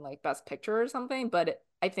vote for it in like Best Picture or something. But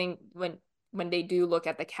I think when they do look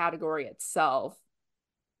at the category itself,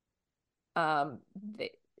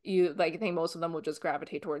 they, you like I think most of them will just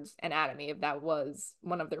gravitate towards Anatomy if that was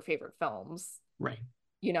one of their favorite films. right,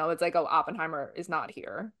 You know, it's like, oh, Oppenheimer is not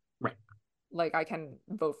here. right. Like I can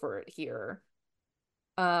vote for it here.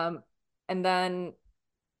 Um, and then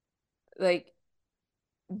like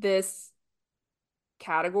this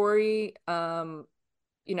category,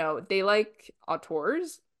 you know, they like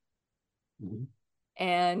auteurs Mm-hmm.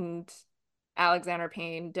 and Alexander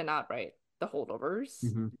Payne did not write The Holdovers.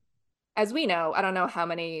 Mm-hmm. As we know, I don't know how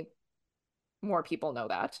many more people know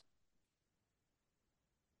that,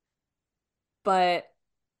 but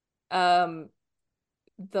um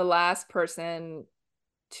the last person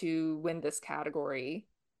to win this category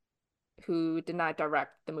who did not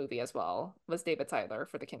direct the movie as well was David Tyler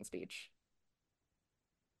for The King's Speech.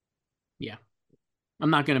 Yeah. I'm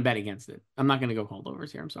not going to bet against it. I'm not going to go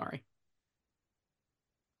Holdovers here. I'm sorry.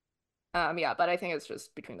 Yeah, but I think it's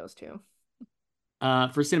just between those two.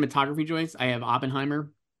 For cinematography, Joyce, I have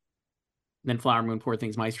Oppenheimer, then Flower Moon, Poor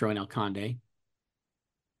Things, Maestro, and El Conde.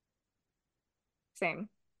 Same.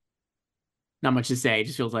 Not much to say. It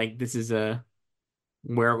just feels like this is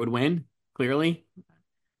where it would win, clearly.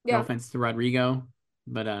 No Yeah. offense to Rodrigo,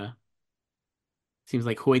 but seems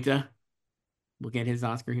like Hoyta will get his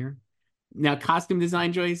Oscar here. Now, costume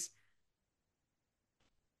design, Joyce.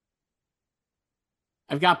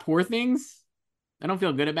 I've got Poor Things. I don't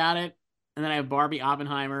feel good about it. And then I have Barbie,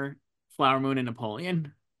 Oppenheimer, Flower Moon, and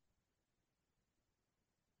Napoleon.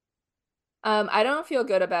 I don't feel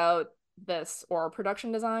good about this or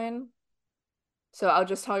production design. So I'll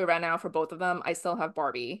just tell you right now for both of them, I still have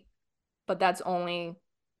Barbie, but that's only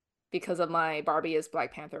because of my Barbie is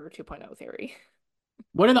Black Panther 2.0 theory.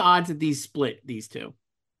 What are the odds that these split, these two?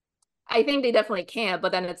 I think they definitely can,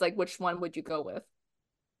 but then it's like, which one would you go with?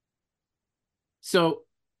 So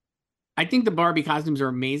I think the Barbie costumes are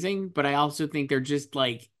amazing, but I also think they're just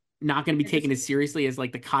like not going to be They're just, taken as seriously as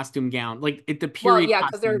like the costume gown, like the well, period yeah,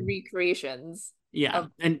 because they're costume. recreations Yeah,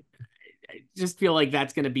 of, and I just feel like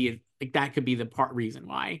that's going to be like that could be the part reason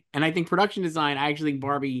why. And I think production design, I actually think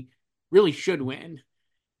Barbie really should win,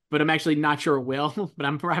 but I'm actually not sure it will. But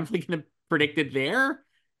I'm probably going to predict it there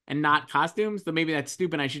and not costumes. So maybe that's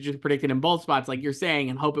stupid. I should just predict it in both spots, like you're saying,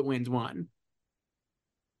 and hope it wins one.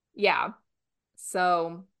 yeah.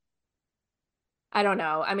 So I don't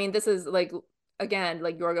know. I mean, this is like, again,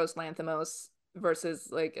 like Yorgos Lanthimos versus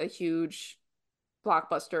like a huge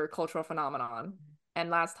blockbuster cultural phenomenon. And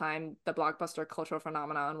last time the blockbuster cultural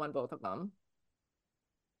phenomenon won both of them.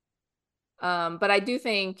 But I do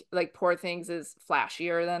think like Poor Things is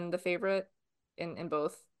flashier than the favorite in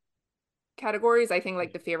both categories. I think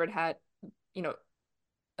like the favorite had, you know,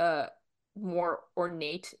 uh more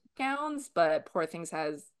ornate gowns, but Poor Things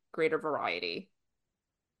has greater variety.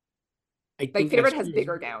 I Like think that's favorite has true.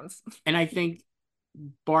 bigger gowns. And I think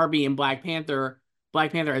Barbie and Black Panther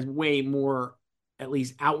has way more, at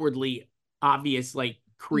least outwardly obvious, like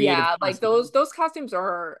creative Yeah, like costumes. those costumes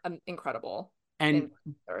are incredible And in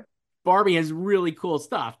Panther. Barbie has really cool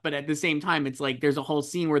stuff, but at the same time, it's like there's a whole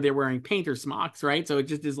scene where they're wearing painter smocks, right? So it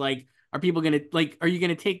just is like, are people gonna like, are you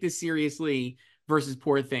gonna take this seriously versus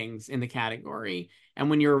Poor Things in the category? And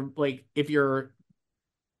when you're like, if you're,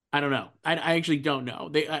 I don't know, I actually don't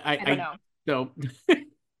know. I don't know. So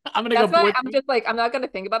I'm gonna go That's why Poor I'm Things. just like I'm not gonna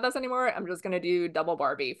think about this anymore. I'm just gonna do double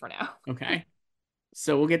Barbie for now. Okay.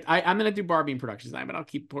 So we'll get. I'm gonna do Barbie in production design, but I'll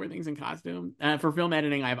keep Poor Things in costume. For film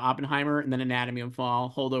editing, I have Oppenheimer and then Anatomy of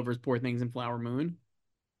Fall, Holdovers, Poor Things, and Flower Moon.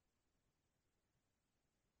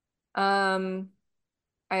 Um,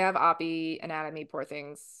 I have Oppie, Anatomy, Poor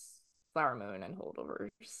Things, Flower Moon, and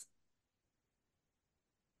Holdovers.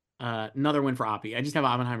 Another win for Oppie. I just have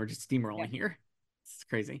Oppenheimer just Yeah. steamrolling here. It's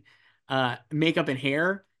crazy. Makeup and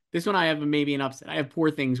hair. This one I have maybe an upset. I have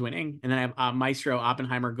Poor Things winning, and then I have Maestro,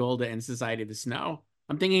 Oppenheimer, Golda, and Society of the Snow.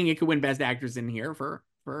 I'm thinking it could win Best Actress in here for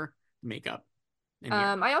makeup in here.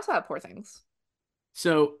 I also have Poor Things.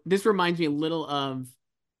 So this reminds me a little of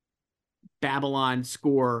Babylon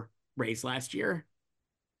score race last year,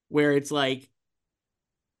 where it's like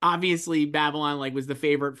obviously Babylon like was the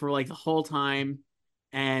favorite for like the whole time,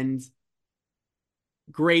 and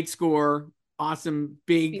great score, awesome,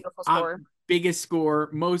 Beautiful score. biggest score,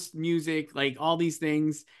 most music, like all these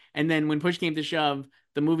things. And then when push came to shove,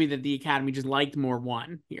 the movie that the Academy just liked more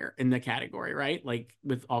won here in the category, right? Like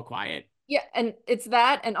with All Quiet. Yeah, and it's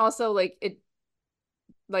that, and also like it,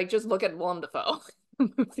 like just look at Willem Dafoe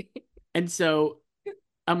movie. And so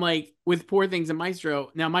I'm like, with Poor Things and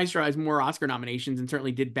Maestro, now Maestro has more Oscar nominations and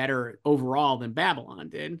certainly did better overall than Babylon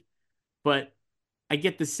did. But I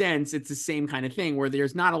get the sense it's the same kind of thing where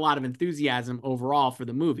there's not a lot of enthusiasm overall for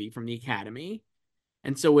the movie from the Academy.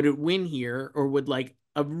 And so would it win here, or would like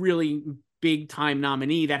a really big time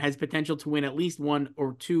nominee that has potential to win at least one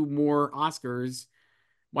or two more Oscars,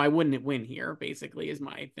 why wouldn't it win here, basically, is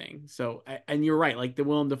my thing. So, and you're right, like the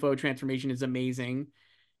Willem Dafoe transformation is amazing.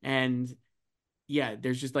 And yeah,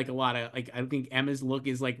 there's just like a lot of like, I think Emma's look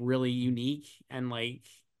is like really unique, and like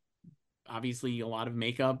obviously a lot of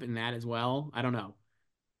makeup in that as well. I don't know.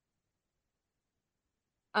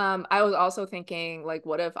 I was also thinking, like,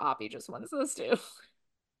 what if Oppie just wins this too?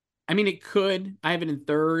 I mean, it could. I have it in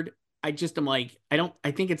third. I just am like,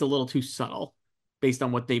 I think it's a little too subtle based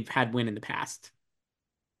on what they've had win in the past.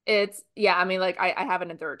 It's yeah, I mean, like I have it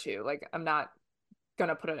in third too. Like I'm not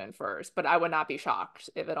gonna put it in first, but I would not be shocked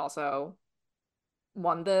if it also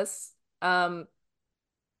won this.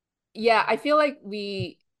 Yeah, I feel like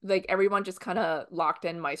we like everyone just kind of locked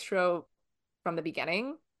in Maestro from the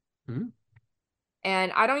beginning. Hmm.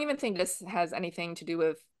 And I don't even think this has anything to do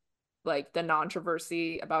with like the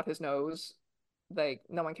controversy about his nose. Like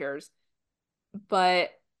no one cares.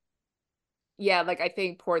 But yeah, like I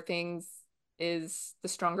think Poor Things is the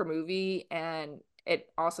stronger movie and it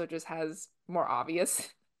also just has more obvious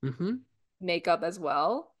Hmm. makeup as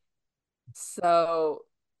well. So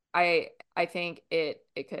I think it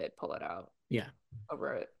could pull it out Yeah.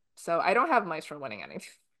 over it. So I don't have Maestro winning anything.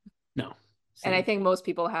 No. And I Same. think most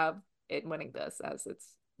people have it winning this as it's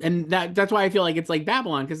And that's why I feel like it's like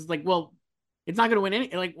Babylon, because it's like, well, it's not going to win any.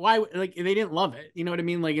 Like, why? Like, they didn't love it. You know what I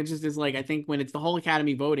mean? Like, it just is like, I think when it's the whole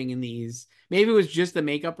Academy voting in these, maybe it was just the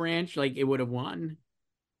makeup branch, like it would have won.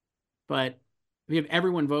 But if we have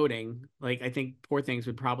everyone voting, like, I think Poor Things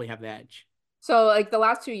would probably have the edge. so like the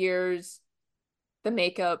last 2 years, the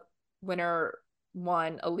makeup winner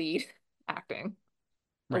won a lead acting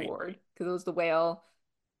Right. award because it was The Whale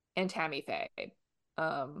and Tammy Faye.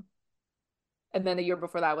 Um, and then the year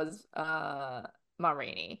before that was Ma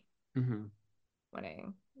Rainey Hmm.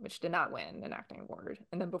 winning, which did not win an acting award.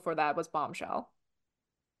 And then before that was Bombshell.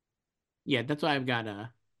 Yeah, that's why I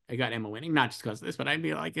got Emma winning, not just because of this, but I'd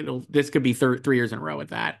be like, this could be 3 years in a row with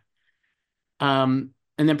that.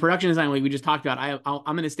 And then production design, like we just talked about, I'm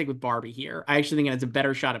going to stick with Barbie here. I actually think it has a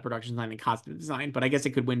better shot at production design than costume design, but I guess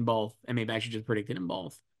it could win both, and maybe I should just predict it in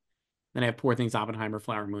both. Then I have Poor Things, Oppenheimer,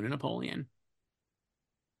 Flower Moon, and Napoleon.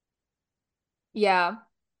 Yeah.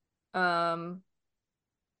 Um,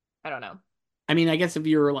 I don't know. I mean, I guess if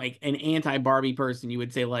you're like an anti-Barbie person, you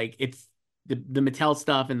would say like it's the Mattel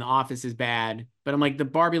stuff and The Office is bad, but I'm like the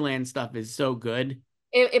Barbie Land stuff is so good,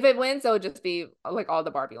 If it wins, it would just be like all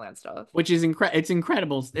the Barbie Land stuff. which is It's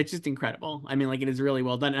incredible. It's just incredible. I mean, like it is really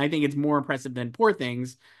well done, and I think it's more impressive than Poor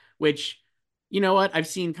Things, which, you know what, I've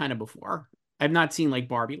seen kind of before. I've not seen like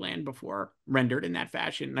Barbie Land before rendered in that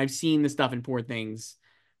fashion. And I've seen the stuff in Poor Things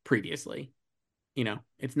previously. You know,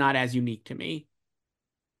 it's not as unique to me.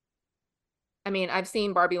 I mean, I've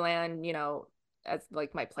seen Barbie Land, as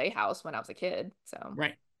like my playhouse when I was a kid. So,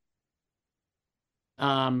 Right.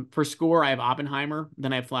 For score, I have Oppenheimer.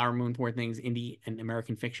 Then I have Flower Moon, Poor Things, Indie, and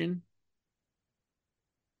American Fiction.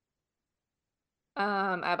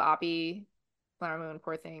 I have Oppie, Flower Moon,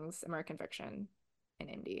 Poor Things, American Fiction, and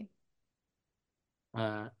Indie.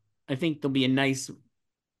 I think there'll be a nice.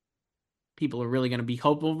 People are really going to be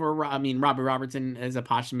hopeful for. I mean, Robert Robertson as a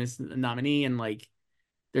posthumous nominee, and like,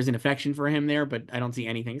 there's an affection for him there, but I don't see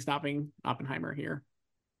anything stopping Oppenheimer here.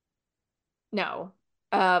 No.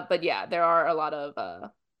 But yeah, there are a lot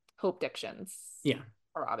of hope dictions Yeah.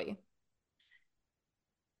 for Robbie.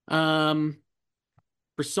 Um,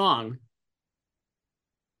 for song,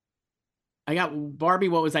 I got Barbie.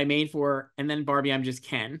 What was I made for? And then Barbie. I'm just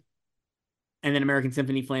Ken. And then American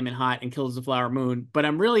Symphony, Flamin' Hot, and Kills the Flower Moon. But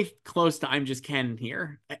I'm really close to I'm Just Ken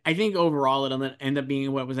here. I think overall it'll end up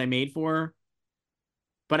being What Was I Made For.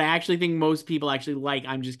 But I actually think most people actually like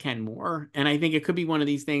I'm Just Ken more. And I think it could be one of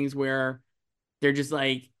these things where they're just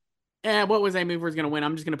like, What Was I Made For is going to win.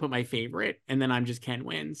 I'm just going to put my favorite. And then I'm Just Ken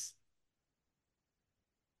wins.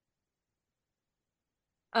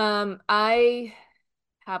 I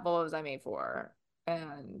have What Was I Made For,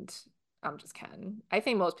 and I'm just Ken. I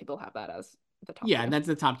think most people have that as the top Yeah, two. and that's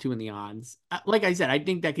the top two in the odds. Like I said, I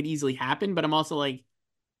think that could easily happen. But I'm also like,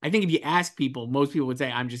 I think if you ask people, most people would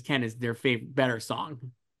say I'm Just Ken is their favorite, better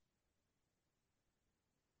song.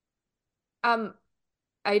 Um,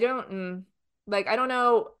 I don't I don't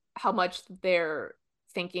know how much they're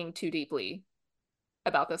thinking too deeply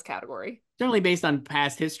about this category. Certainly based on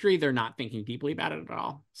past history, they're not thinking deeply about it at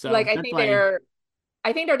all. So Like I that's think why,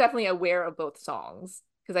 they're definitely aware of both songs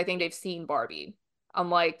because I think they've seen Barbie,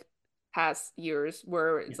 unlike past years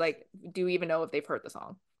where it's yes. like, do you even know if they've heard the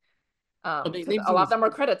song? But Because they've a seen lot of this. them are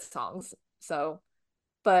credit songs. So,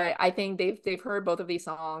 but I think they've heard both of these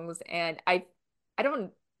songs, and I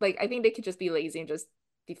don't I think they could just be lazy and just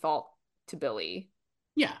default to Billy.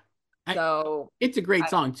 Yeah. I, So it's a great I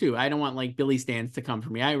song too. I don't want like Billy Stans to come for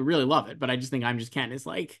me. I really love it, but I just think I'm Just Ken is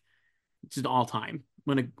like just all time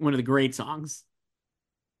one of the great songs.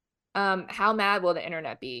 how mad will the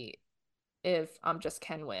internet be if just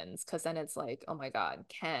Ken wins? Because then it's like, oh my God,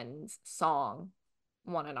 Ken's song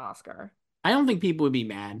won an Oscar. I don't think people would be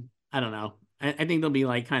mad. I don't know. I think they'll be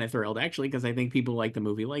like kind of thrilled actually because I think people like the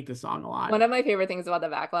movie, like the song a lot. One of my favorite things about the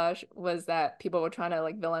backlash was that people were trying to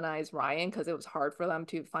villainize Ryan because it was hard for them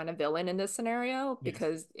to find a villain in this scenario Yes.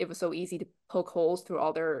 because it was so easy to poke holes through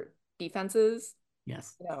all their defenses,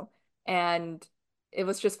 Yes. you know. And it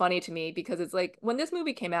was just funny to me because it's like when this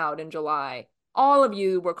movie came out in July, all of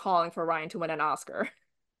you were calling for Ryan to win an Oscar.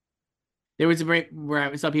 There was a break where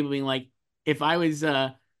I saw people being like, if I was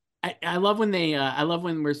I love when they I love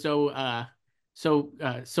when we're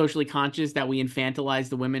socially conscious that we infantilize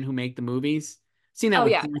the women who make the movies. Seen that Oh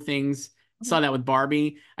with yeah. Poor Things, saw Mhm. that with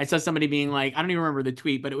Barbie. I saw somebody being like, I don't even remember the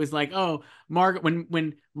tweet, but it was like, oh, Margot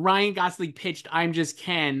when Ryan Gosling pitched I'm Just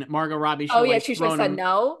Ken, Margot Robbie should Oh have yeah, like she should have thrown said him.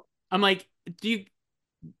 no. I'm like, do you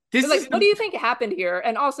But this like, is what do the you think happened here?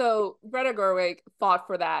 And also, Greta Gerwig fought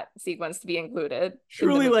for that sequence to be included in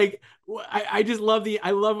the truly movie. like I just love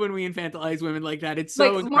I love when we infantilize women like that. It's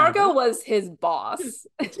so Like Margot incredible. was his boss.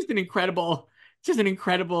 It's just an incredible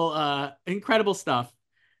incredible stuff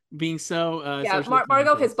being so Yeah, socially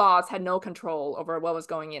Margot, his conscious. boss, had no control over what was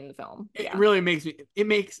going in the film. It Yeah, really makes me it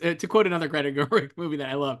makes to quote another Greta Gerwig movie that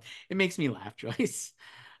I love, it makes me laugh, Joyce.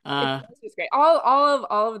 uh it's just great. All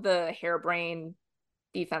of the harebrained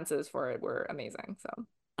defenses for it were amazing. So,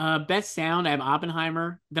 best sound, I have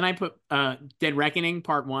Oppenheimer. Then I put Dead Reckoning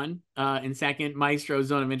Part 1 in second, Maestro,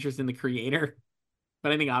 Zone of Interest in The Creator.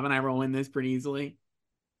 But I think Oppenheimer will win this pretty easily.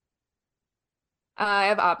 I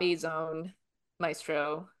have Oppie, Zone,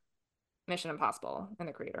 Maestro, Mission Impossible, and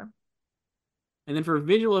The Creator. And then for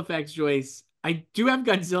visual effects, Joyce, I do have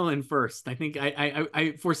Godzilla in first. I think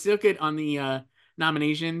I forsook it on the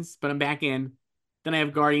nominations, but I'm back in. Then I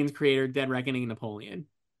have Guardians, Creator, Dead Reckoning, and Napoleon.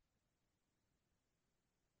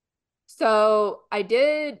 So I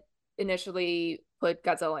did initially put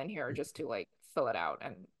Godzilla in here just to fill it out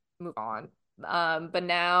and move on. But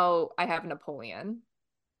now I have Napoleon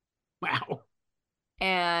Wow.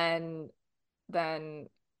 and then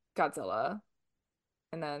Godzilla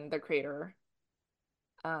and then The Creator,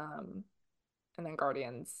 um, and then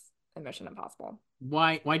Guardians and Mission Impossible.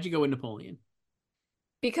 Why'd you go with Napoleon?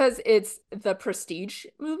 Because it's the prestige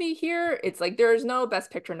movie here. It's like there's no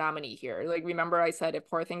Best Picture nominee here. Like remember I said if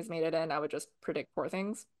Poor Things made it in, I would just predict Poor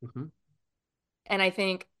Things. Mm-hmm. And I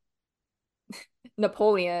think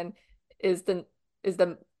Napoleon is the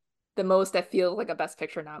most that feels like a Best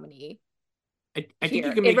Picture nominee I think you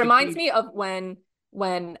here. can It make the reminds case. me of when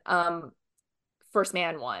First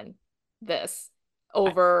Man won this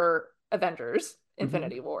over Avengers Mhm.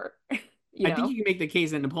 Infinity War. I think you can make the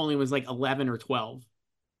case that Napoleon was like 11 or 12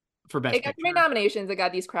 for Best It got great Picture. nominations. It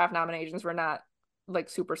got these craft nominations were not like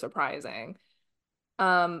super surprising.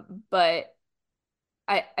 But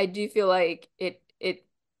I do feel like it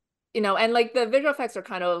and like the visual effects are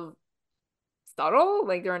kind of subtle,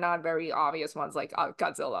 like they're not very obvious ones like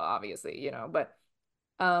Godzilla, obviously, but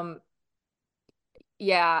um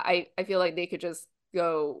yeah, I feel like they could just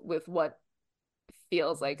go with what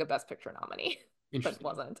feels like a Best Picture nominee, but Interesting.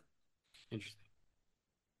 wasn't. Interesting.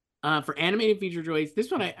 For animated feature, Joyce, this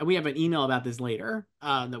one we have an email about this later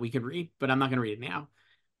that we could read, but I'm not going to read it now.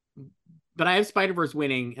 But I have Spider-Verse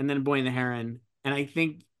winning, and then Boy and the Heron, and I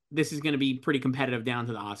think this is going to be pretty competitive down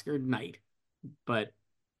to the Oscar night. But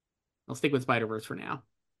I'll stick with Spider-Verse for now.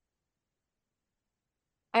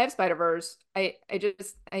 I have Spider-Verse. I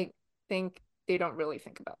think they don't really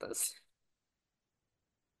think about this.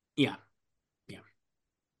 Yeah, yeah.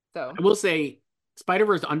 I So will say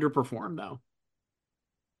Spider-Verse underperformed though.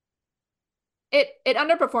 it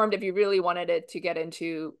underperformed if you really wanted it to get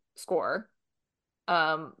into score.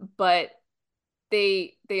 But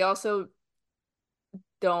they also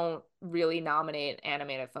don't really nominate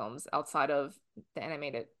animated films outside of the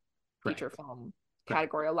animated feature Correct. film Correct.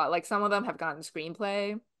 category a lot. Like some of them have gotten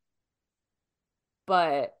screenplay,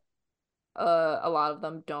 but a lot of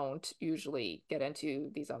them don't usually get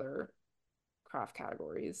into these other craft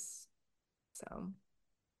categories. So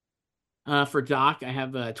For Doc, I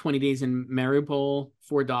have 20 Days in Mariupol,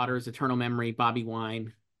 Four Daughters, Eternal Memory, Bobby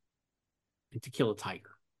Wine, and To Kill a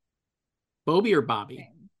Tiger. Bobby or Bobby?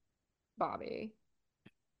 Bobby.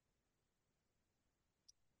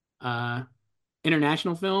 Uh,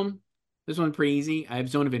 International film. This one's pretty easy. I have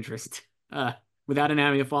Zone of Interest. Without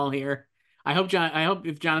Anatomy of Fall here. I hope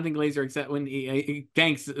if Jonathan Glazer accept when he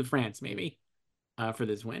thanks France maybe for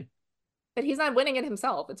this win. But he's not winning it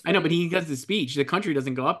himself. It's I know, for but the he does the speech. The country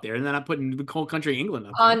doesn't go up there, and they're not putting the whole country England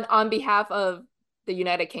up there. on behalf of the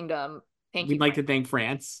United Kingdom. Thank you, We'd like France. to thank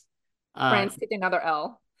France. France take another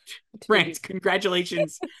L to the France, UK.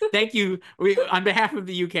 congratulations. Thank you. On behalf of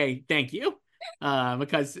the UK, thank you.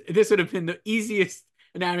 Because this would have been the easiest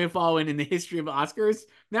Anatomy of Fall win in the history of Oscars.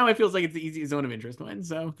 Now it feels like it's the easiest Zone of Interest win.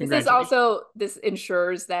 So congratulations. This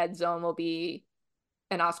ensures that Zone will be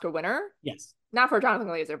an Oscar winner, Yes. not for Jonathan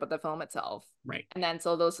Glazer, but the film itself. Right. And then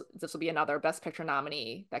this will be another Best Picture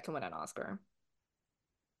nominee that can win an Oscar.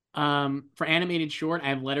 For animated short, I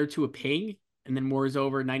have Letter to a Pig, and then War is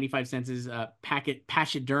Over. 95 cents is Packet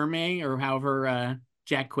Pachyderme, or however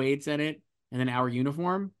Jack Quaid said it, and then Our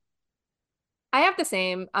Uniform. I have the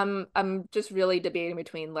same. I'm just really debating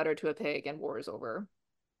between Letter to a Pig and War is Over.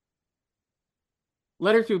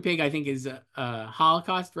 Letter to a Pig, I think, is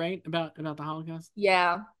Holocaust, right? About the Holocaust.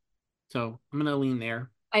 Yeah, So I'm gonna lean there.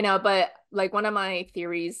 I know, but like one of my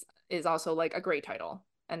theories is also like a great title,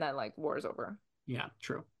 and then like War is Over. Yeah,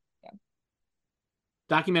 true. Yeah.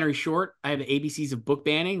 Documentary short, I have the ABCs of book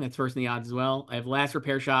banning. That's first in the odds as well. I have Last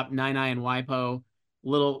Repair Shop, Nine Eye and WIPO,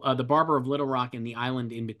 The Barber of Little Rock, and The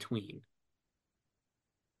Island in Between.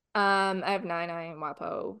 I have Nine Eye and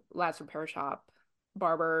WAPO, Last Repair Shop,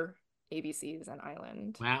 Barber, ABCs, and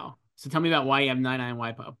Island. Wow. So tell me about why you have Nine Eye and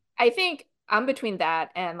WIPO. I think I'm between that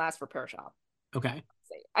and Last Repair Shop. Okay.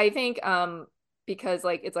 I think because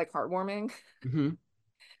like it's like heartwarming. Mm-hmm.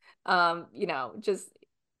 Just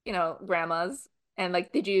grandmas. And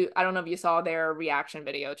like I don't know if you saw their reaction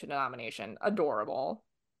video to the nomination. Adorable.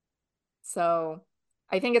 So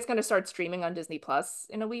I think it's gonna start streaming on Disney Plus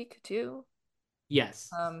in a week too. Yes.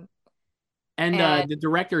 Um And and the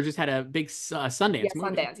director just had a big yeah, Sundance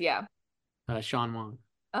movie, Sundance, yeah. Sean Wong.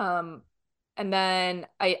 Um and then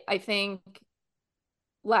I think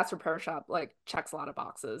Last Repair Shop like checks a lot of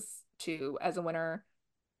boxes too as a winner.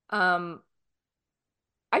 Um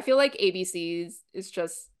I feel like ABC's is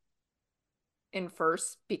just in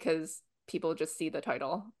first because people just see the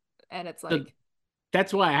title and it's So like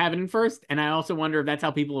that's why I have it in first. And I also wonder if that's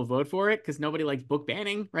how people will vote for it, because nobody likes book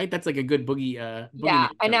banning, right? That's like a good yeah, boogeyman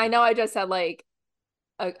and I term. know I just said like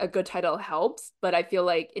a good title helps, but I feel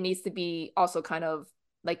like it needs to be also kind of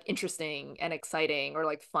like interesting and exciting or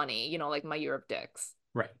like funny, like My Year of Dicks.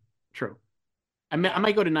 Right. True. I Yeah.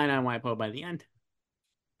 might go to Nine Nine WIPO by the end.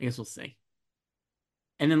 I guess we'll see.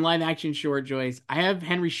 And then live action short, Joyce. I have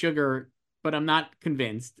Henry Sugar, but I'm not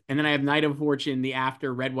convinced. And then I have Night of Fortune, The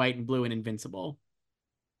After, Red, White, and Blue, and Invincible.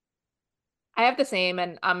 I have the same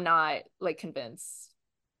and I'm not like convinced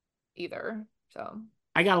either. So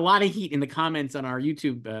I got a lot of heat in the comments on our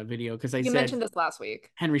YouTube video because I you said mentioned this last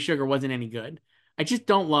week. Henry Sugar wasn't any good. I just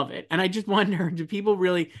don't love it. And I just wonder, do people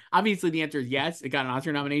really, obviously the answer is yes. It got an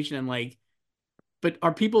Oscar nomination and like but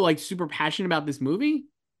are people like super passionate about this movie?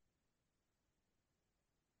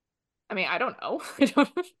 I mean, I don't know. I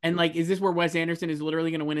don't know. And like, is this where Wes Anderson is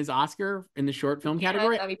literally going to win his Oscar in the short film Can.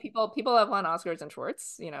 category? I mean, people have won Oscars and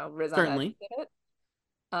shorts. Riz Ahmed Certainly. did it.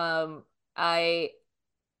 Um, I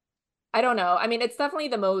I don't know. I mean, it's definitely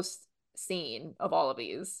the most seen of all of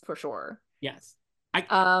these for sure. Yes. I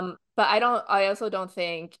But I also don't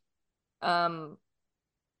think um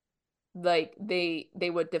like they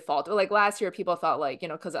would default. Like last year people thought like,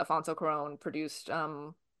 because Alfonso Cuarón produced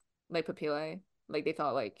Le Pupille, like they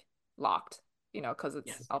thought like locked, because it's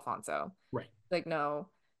yes. Alfonso. Right. Like no.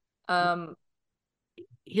 Um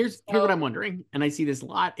Here's what I'm so wondering, and I see this a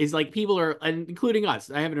lot, is like people are, and including us,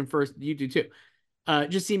 I have it in first, you do too.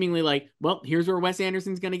 Just seemingly like, well, here's where Wes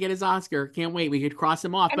Anderson's gonna get his Oscar. Can't wait. We could cross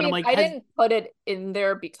him off. I But I'm mean, like, I has didn't put it in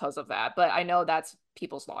there because of that, but I know that's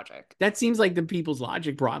people's logic. that seems like the people's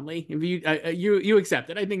logic broadly. If you accept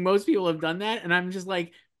it, I think most people have done that, and I'm just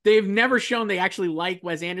like, they've never shown they actually like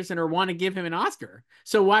Wes Anderson or want to give him an Oscar.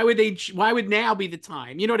 So why would they? Why would now be the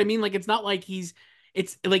time? You know what I mean? Like, it's not like he's.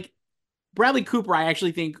 It's like Bradley Cooper. I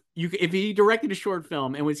actually think if he directed a short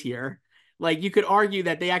film and was here, like you could argue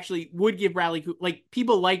that they actually would give Bradley Cooper. Like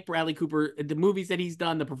people like Bradley Cooper, the movies that he's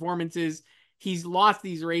done, the performances. He's lost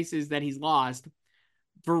these races that he's lost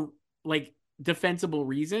for like defensible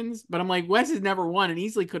reasons. But I'm like, Wes has never won and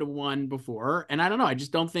easily could have won before. And I don't know. I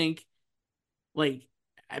just don't think like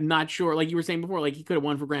I'm not sure. Like you were saying before, like he could have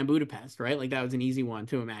won for Grand Budapest, right? Like that was an easy one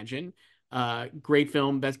to imagine. Great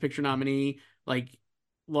film, Best Picture nominee, like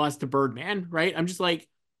lost to Birdman, right? I'm just like,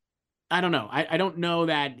 I don't know. I don't know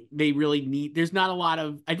that they really need. There's not a lot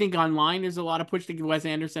of. I think online there's a lot of push to give Wes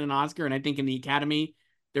Anderson an Oscar, and I think in the Academy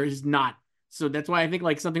there's not. So that's why I think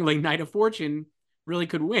like something like Night of Fortune really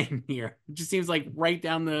could win here. It just seems like right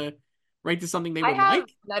to something they I would have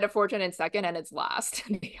like. Night of Fortune in second and it's last,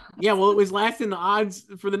 to be Yeah, honest. well, it was last in the odds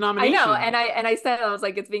for the I know, nomination. and I said I was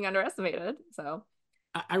like it's being underestimated. So,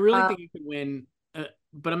 I really um, think it could win,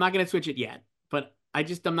 but I'm not going to switch it yet. But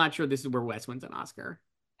I'm not sure this is where Wes wins an Oscar.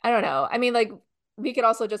 I don't know. I mean, like we could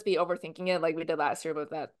also just be overthinking it, like we did last year with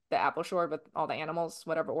the Apple Shore with all the animals,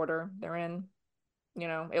 whatever order they're in.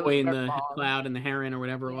 It was Boy in very the long. Cloud and the Heron or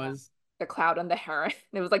whatever it Yeah, was. the cloud and the heron.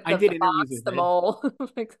 It was like I the did the interviews fox, with the it. mole.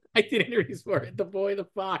 Like, I did interviews for it. The boy, the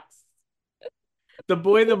fox, the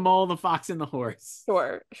boy, the mole, the fox, and the horse.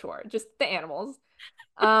 sure, sure, just the animals.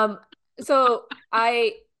 Um, so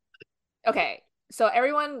I okay, so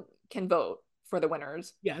everyone can vote for the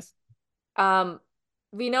winners. Yes, Um,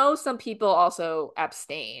 we know some people also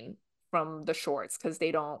abstain from the shorts because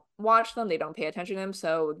they don't watch them, they don't pay attention to them,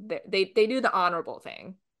 so they do the honorable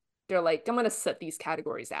thing. They're like, I'm gonna sit these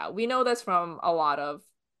categories out. We know this from a lot of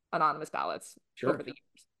anonymous ballots sure. over the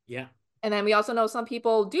years. Yeah, And then we also know some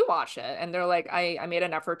people do watch it and they're like, I made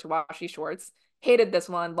an effort to watch these shorts, hated this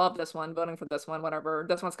one, love this one, voting for this one, whatever.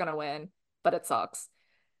 This one's gonna win, but it sucks.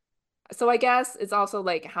 So I guess it's also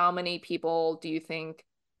like how many people do you think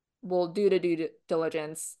will do the due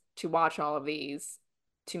diligence to watch all of these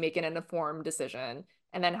to make an informed decision?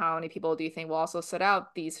 And then how many people do you think will also sit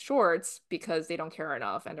out these shorts because they don't care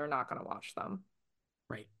enough and they're not going to watch them?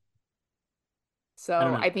 right. I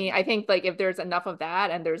don't So know. I mean, I think like if there's enough of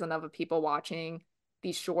that and there's enough of people watching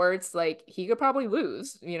these shorts, like he could probably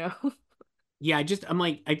lose. Yeah, I'm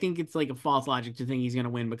like, I think it's like a false logic to think he's gonna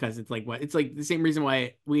win because it's like what? It's like the same reason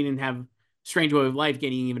why we didn't have Strange Way of Life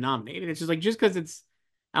getting even nominated. It's just because it's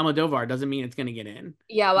Almodovar doesn't mean it's gonna get in.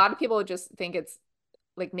 Yeah, a lot of people just think it's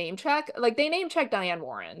like name check. Like they name check Diane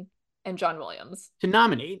Warren and John Williams. To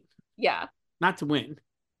nominate, Yeah. not to win.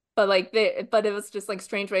 But it was just like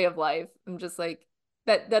Strange Way of Life. I'm just like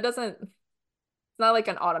that doesn't it's not like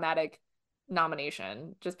an automatic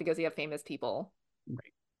nomination just because you have famous people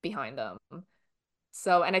Right. behind them.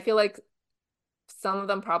 So, and I feel like some of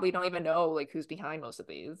them probably don't even know like who's behind most of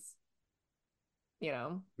these, you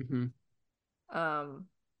know. Mm-hmm. Um,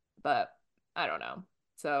 but I don't know.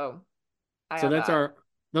 So I So have that's that. our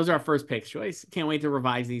those are our first picks, Joyce. Can't wait to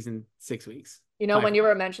revise these in 6 weeks. When 5 you weeks.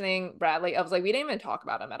 were mentioning Bradley, I was like, we didn't even talk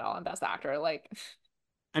about him at all in Best Actor. Like,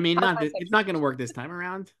 I mean, how's not my that it's not going to section? work this time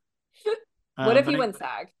around. What if But he wins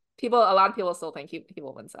SAG? A lot of people still think he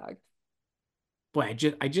will win SAG. boy,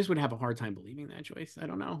 I just would have a hard time believing that, Joyce. I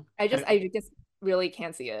don't know. I just really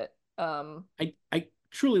can't see it. I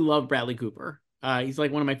truly love Bradley Cooper. He's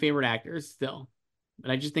like one of my favorite actors still,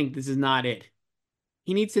 but I just think this is not it.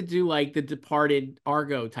 He needs to do like the Departed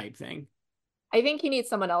Argo type thing. I think he needs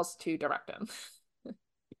someone else to direct him.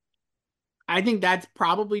 I think that's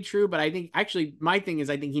probably true, but I think actually my thing is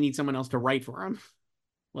I think he needs someone else to write for him.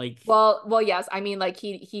 Like, Well, yes. I mean, like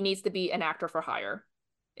he needs to be an actor for hire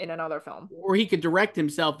in another film. Or he could direct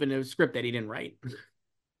himself in a script that he didn't write.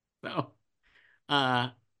 So,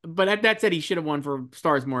 but that said, he should have won for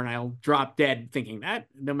Stars Born. I'll drop dead thinking that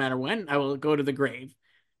no matter when. I will go to the grave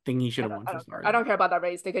thinking he should have won for Stars. I don't care about that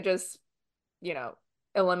race. They could just,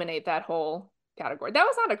 eliminate that whole category. That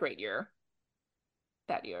was not a great year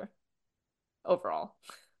that year overall.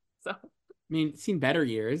 So, I mean, it's seen better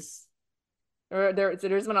years.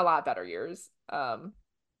 There's been a lot better years.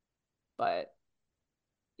 But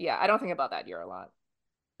yeah, I don't think about that year a lot.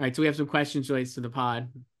 All right, so we have some questions related to the pod.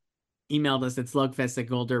 Emailed us at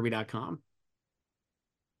slugfest@goldderby.com.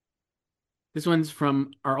 This one's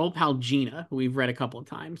from our old pal Gina, who we've read a couple of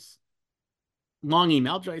times. Long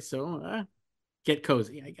email, Joyce, so get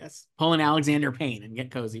cozy, I guess. Pull an Alexander Payne and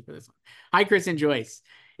get cozy for this one. Hi, Chris and Joyce.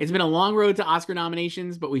 It's been a long road to Oscar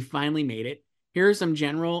nominations, but we finally made it. Here are some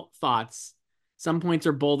general thoughts. Some points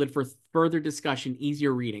are bolded for further discussion,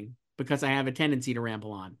 easier reading, because I have a tendency to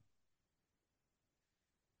ramble on.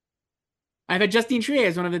 I've had Justine Triet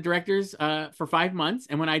as one of the directors for 5 months,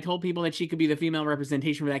 and when I told people that she could be the female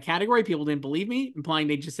representation for that category, people didn't believe me, implying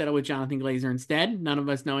they just settled with Jonathan Glazer instead, none of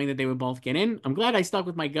us knowing that they would both get in. I'm glad I stuck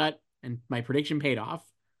with my gut, and my prediction paid off.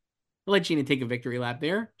 I'll let Gina take a victory lap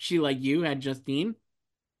there. She, like you, had Justine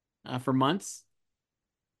for months.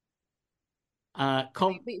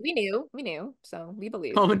 We knew, so we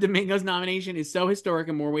believe. Coleman Domingo's nomination is so historic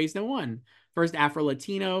in more ways than one. First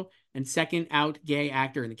Afro-Latino and second out gay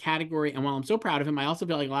actor in the category. And while I'm so proud of him, I also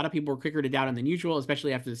feel like a lot of people were quicker to doubt him than usual,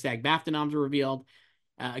 especially after the SAG-BAFTA noms were revealed.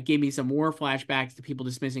 It gave me some more flashbacks to people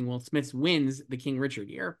dismissing Will Smith's wins the King Richard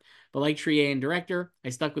year. But like Trier and director, I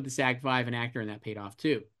stuck with the SAG-5 and actor, and that paid off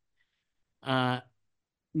too.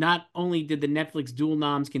 Not only did the Netflix dual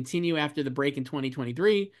noms continue after the break in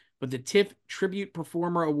 2023, but the TIFF Tribute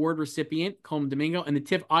Performer Award recipient, Coleman Domingo, and the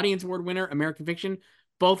TIFF Audience Award winner, American Fiction,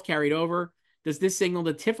 both carried over. Does this signal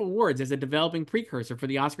the TIFF Awards as a developing precursor for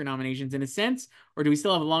the Oscar nominations in a sense, or do we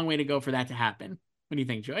still have a long way to go for that to happen? What do you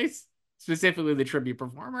think, Joyce? Specifically the tribute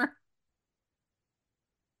performer.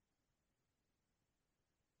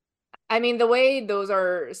 I mean, the way those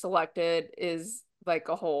are selected is like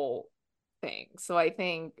a whole thing. So I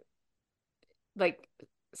think like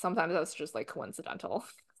sometimes that's just like coincidental.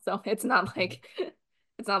 So it's not like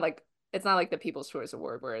the People's Choice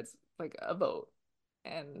Award where it's like a vote.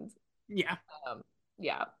 And yeah.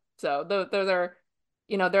 Yeah. So those are,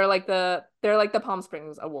 they're like the Palm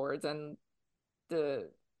Springs Awards and the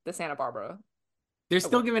Santa Barbara. They're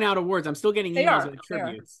still giving out awards. I'm still getting emails with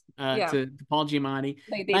tributes to Paul Giamatti.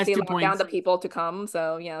 They lock down the people to come,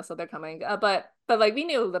 so yeah, so they're coming. But like we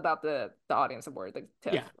knew about the audience award, the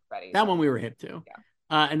TIFF already. That one we were hip to.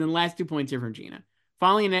 Yeah. And then last 2 points here from Gina.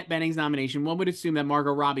 Following Annette Bening's nomination, one would assume that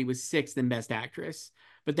Margot Robbie was 6th in Best Actress,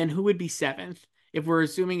 but then who would be 7th? If we're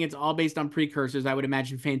assuming it's all based on precursors, I would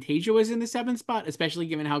imagine Fantasia was in the 7th spot, especially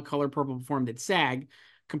given how Color Purple performed at SAG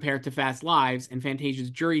compared to Fast Lives and Fantasia's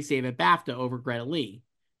jury save at BAFTA over Greta Lee.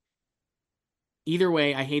 Either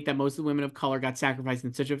way, I hate that most of the women of color got sacrificed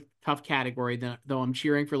in such a tough category, though I'm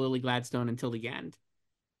cheering for Lily Gladstone until the end.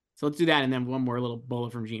 So let's do that, and then one more little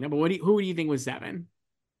bullet from Gina. But who do you think was 7?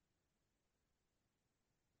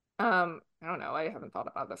 I don't know. I haven't thought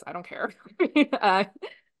about this. I don't care.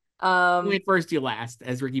 Wait first, you last,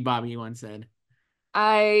 as Ricky Bobby once said.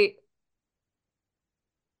 I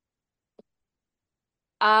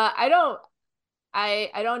don't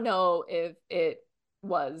know if it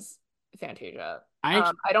was Fantasia.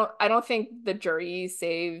 I don't think the jury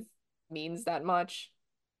save means that much.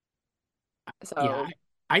 So yeah,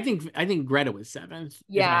 I think Greta was 7th.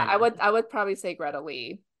 Yeah, I would probably say Greta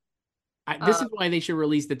Lee. This is why they should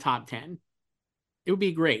release the top 10. It would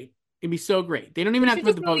be great. It'd be so great. They don't even have to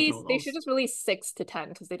put the vote totals. They should just release 6 to 10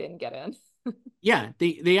 because they didn't get in. Yeah,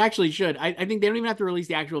 they actually should. I think they don't even have to release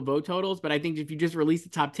the actual vote totals, but I think if you just release the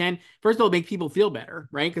top 10, first of all, it make people feel better,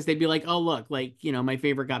 right? Because they'd be like, oh, look, like, my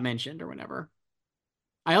favorite got mentioned or whatever.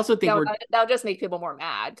 I also think that'll just make people more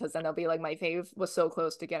mad because then they'll be like, my fave was so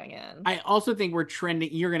close to getting in. I also think we're trending.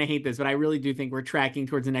 You're going to hate this, but I really do think we're tracking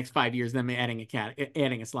towards the next 5 years, them adding a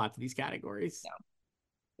slot to these categories. No.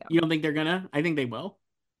 You don't think they're gonna? I think they will.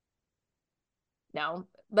 No,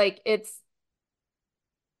 like I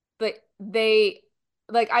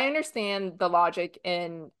understand the logic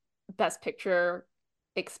in Best Picture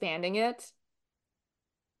expanding it,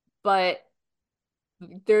 but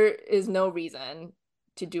there is no reason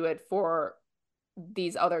to do it for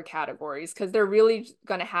these other categories because they're really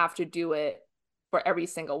gonna have to do it for every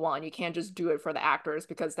single one. You can't just do it for the actors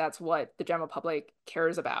because that's what the general public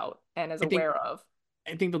cares about and is aware of.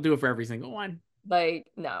 I think they'll do it for every single one. Like,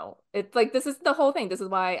 no, it's like, this is the whole thing. This is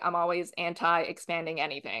why I'm always anti expanding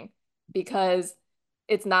anything, because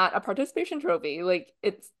it's not a participation trophy. Like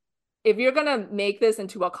it's if you're gonna make this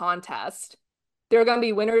into a contest, there are gonna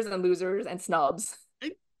be winners and losers and snubs.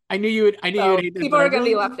 I knew you would. I knew you would So hate this, people but I are gonna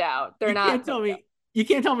be really left out. They're you can't not tell picked up. me. You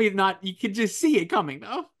can't tell me it's not. You could just see it coming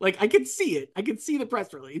though. Like I could see it. I could see the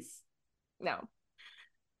press release. No.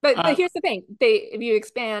 But Uh, here's the thing. If you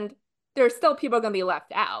expand, there's still people gonna be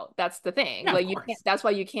left out. That's the thing. yeah, of Like you can't course. that's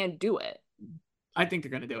why you can't do it. I think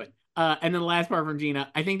they're gonna do it. And then the last part from Gina,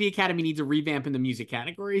 I think the Academy needs a revamp in the music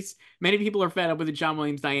categories. Many people are fed up with the John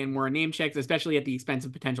Williams, Diane Moore name checks, especially at the expense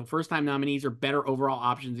of potential first-time nominees or better overall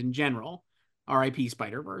options in general. R.I.P.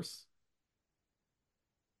 Spider-Verse.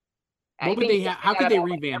 I What would think they you can How say could that they about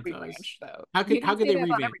like revamp every those? branch, though. How You could can how could say they that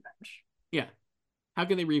about revamp? every branch. Yeah, how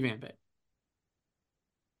could they revamp it?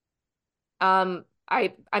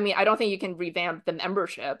 I mean, I don't think you can revamp the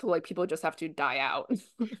membership. Like people just have to die out.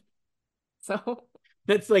 So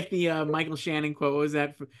That's like the Michael Shannon quote. What was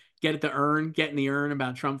that? Get at the urn, get in the urn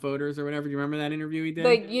about Trump voters or whatever. Do you remember that interview he did?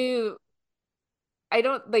 like I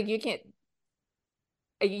don't like you can't.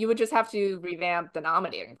 You would just have to revamp the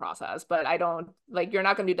nominating process, but I don't like you're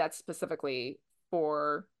not going to do that specifically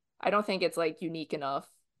for. I don't think it's like unique enough.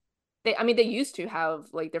 I mean, they used to have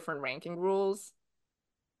like different ranking rules,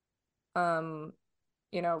 um,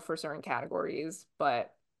 for certain categories,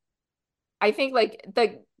 but I think like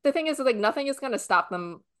the thing is like nothing is going to stop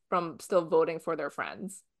them from still voting for their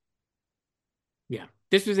friends. Yeah.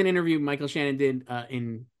 This was an interview Michael Shannon did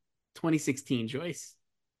in 2016, Joyce,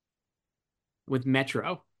 with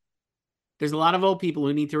Metro. There's a lot of old people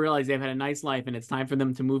who need to realize they've had a nice life and it's time for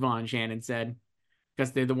them to move on, Shannon said,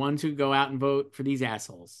 because they're the ones who go out and vote for these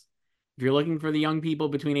assholes. If you're looking for the young people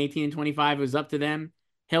between 18 and 25, it was up to them.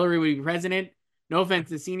 Hillary would be president. No offense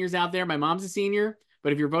to seniors out there. My mom's a senior.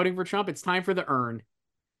 But if you're voting for Trump, it's time for the urn.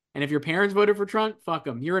 And if your parents voted for Trump, fuck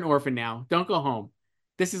them. You're an orphan now. Don't go home.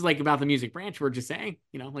 This is like about the music branch. We're just saying,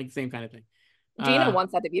 like the same kind of thing. Gina Uh,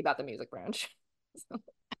 wants that to be about the music branch.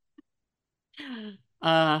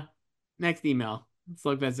 uh, next email. Let's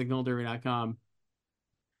look at signalderby.com.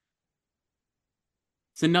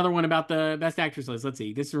 It's another one about the best actress list. Let's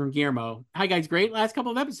see. This is from Guillermo. Hi, guys. Great last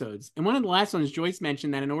couple of episodes. And one of the last ones, Joyce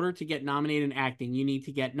mentioned that in order to get nominated in acting, you need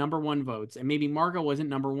to get #1 votes. And maybe Margot wasn't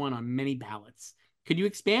 #1 on many ballots. Could you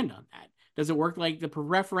expand on that? Does it work like the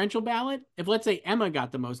preferential ballot? If, let's say, Emma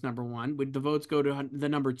got the most #1, would the votes go to the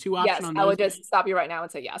 #2 option Yes, on I those? would just stop you right now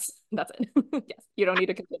and say yes. That's it. Yes, you don't need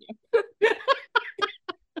to continue.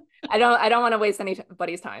 I don't want to waste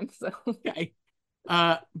anybody's time. So Okay.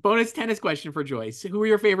 Bonus tennis question for Joyce. Who are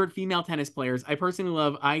your favorite female tennis players? I personally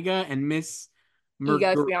love Iga and Miss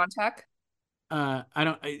Iga Merg. Swiatek, I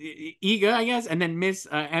don't Iga, I guess, and then Miss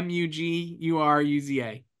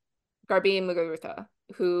Mugurza. Garbi Muguruza,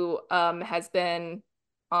 who has been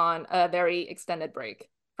on a very extended break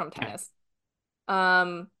from Okay. tennis.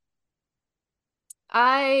 Um,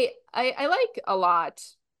 I like a lot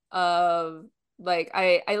of like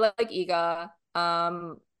I like Iga.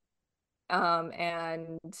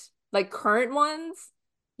 And like current ones,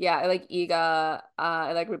 yeah, I like Iga.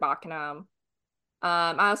 I like Rybakina.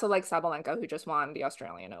 I also like Sabalenka, who just won the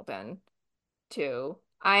Australian Open too.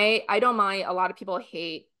 I don't mind. A lot of people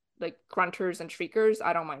hate like grunters and shriekers.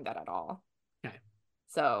 I don't mind that at all. Okay.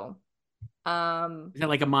 So, um, Is that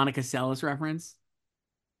like a Monica Seles reference?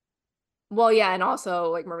 well, yeah, and also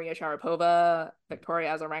like Maria Sharapova,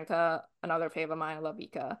 Victoria Azarenka, another favorite of mine. I love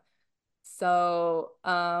Vika. So,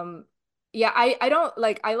 yeah, I don't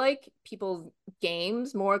like I like people's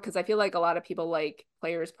games more because I feel like a lot of people like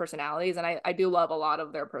players' personalities, and I do love a lot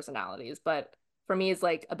of their personalities, but for me it's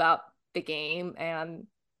like about the game and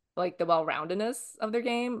like the well-roundedness of their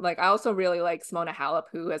game. Like I also really like Simona Halep,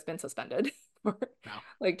 who has been suspended for Wow.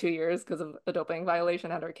 like 2 years because of a doping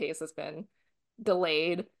violation, and her case has been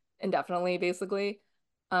delayed indefinitely, basically.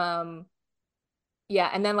 Um, yeah,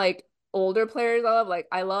 and then like older players I love, like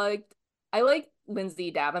I like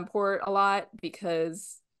Lindsay Davenport a lot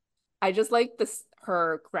because I just like this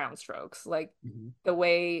her ground strokes, like Mhm. the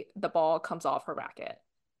way the ball comes off her racket.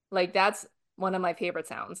 Like that's one of my favorite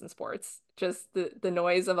sounds in sports. Just the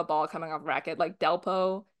noise of a ball coming off a racket, like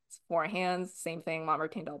Delpo, forehands, same thing,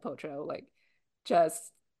 Martin Del Potro, like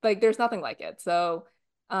just like there's nothing like it. So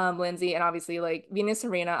Lindsay and obviously like Venus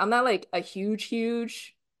Serena. I'm not like a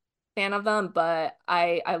huge fan of them, but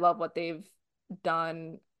I love what they've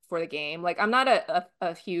done for the game. Like I'm not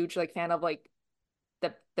a huge like fan of like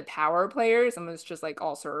the power players. I'm just like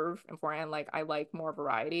all serve and forehand. Like I like more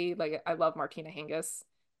variety. Like I love Martina Hingis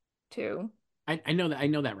too. I know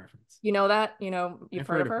that reference. You know that? You've I've heard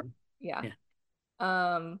heard of of her? her. Yeah.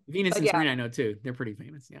 Yeah. Venus But and yeah. Serena I know too. They're pretty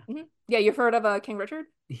famous. Yeah. Yeah, you've heard of King Richard?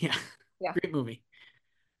 Yeah. Yeah. Great movie.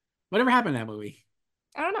 Whatever happened to that movie?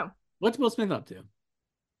 I don't know. What's Will Smith up to?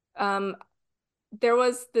 Um, there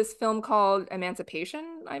was this film called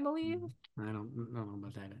Emancipation, I believe. I don't know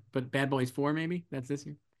about that. But Bad Boys 4, maybe? That's this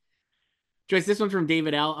year. Joyce, this one's from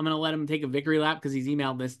David L. I'm going to let him take a victory lap because he's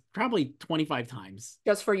emailed this probably 25 times.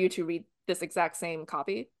 Just for you to read this exact same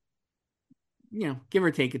copy. Give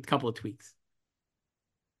or take a couple of tweaks.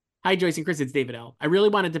 Hi, Joyce and Chris. It's David L. I really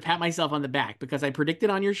wanted to pat myself on the back because I predicted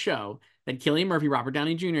on your show that Cillian Murphy, Robert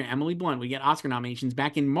Downey Jr., and Emily Blunt would get Oscar nominations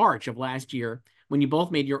back in March of last year when you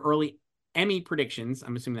both made your early Emmy predictions.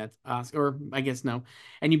 I'm assuming that's Oscar, or I guess no.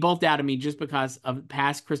 And you both doubted me just because of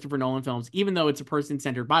past Christopher Nolan films, even though it's a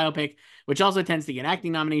person-centered biopic, which also tends to get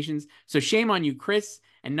acting nominations. So shame on you, Chris,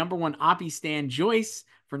 and number one Oppie stan Joyce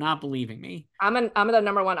for not believing me. I'm the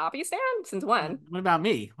number one Oppie stan? Since when? What about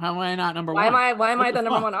me? Why am I not number Why one? am I the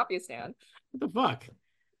number fuck? one Oppie stan? What the fuck?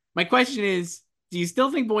 My question is, do you still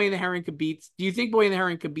think Boy and the Heron could beat? Do you think Boy and the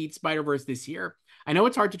Heron could beat Spider-Verse this year? I know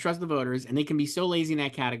it's hard to trust the voters, and they can be so lazy in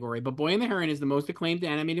that category, but Boy and the Heron is the most acclaimed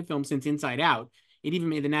animated film since Inside Out. It even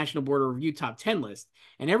made the National Board of Review top 10 list,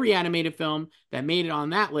 and every animated film that made it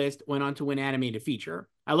on that list went on to win animated feature.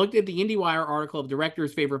 I looked at the IndieWire article of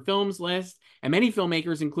directors' favorite films list, and many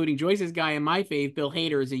filmmakers, including Joyce's guy and my fave, Bill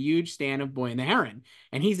Hader, is a huge stan of Boy and the Heron,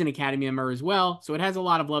 and he's an Academy member as well, so it has a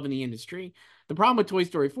lot of love in the industry. The problem with Toy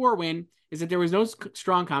Story 4 win is that there was no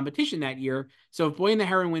strong competition that year. So if Boy and the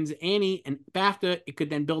Heron wins Annie and BAFTA, it could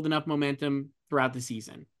then build enough momentum throughout the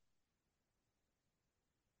season.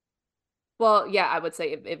 Well, yeah, I would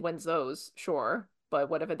say it wins those, sure. But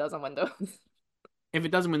what if it doesn't win those? If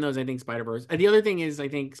it doesn't win those, I think Spider-Verse. The other thing is I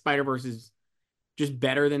think Spider-Verse is just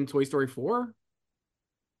better than Toy Story 4.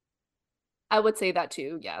 I would say that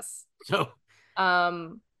too, yes. So,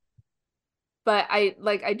 Um, but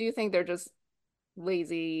I do think they're just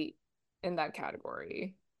lazy in that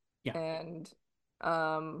category. yeah. And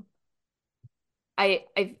um I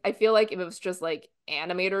feel like if it was just like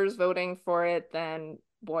animators voting for it, then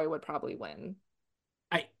Boy would probably win.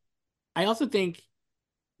 I I also think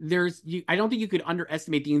I don't think you could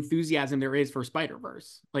underestimate the enthusiasm there is for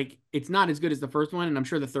Spider-Verse. Like it's not as good as the first one, and I'm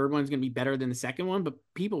sure the third one is going to be better than the second one, but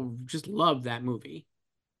people just love that movie.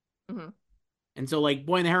 Mm-hmm. And so like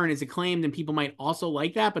Boy and the Heron is acclaimed and people might also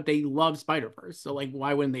like that, but they love Spider-Verse. So like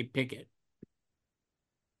why wouldn't they pick it?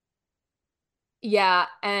 Yeah,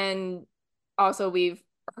 and also we've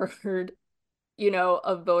heard,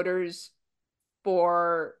 of voters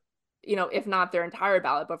for, if not their entire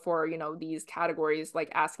ballot, but for, these categories, like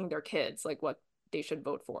asking their kids like what they should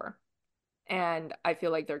vote for. And I feel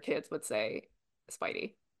like their kids would say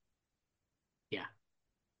Spidey. Yeah.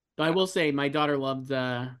 So I Yeah. will say my daughter loved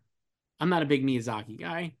I'm not a big Miyazaki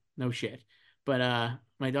guy, no shit. But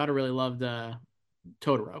my daughter really loved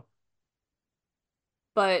Totoro.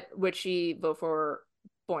 But would she vote for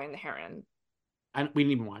Boy and the Heron? We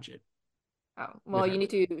didn't even watch it Oh, with well, you her. need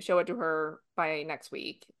to show it to her by next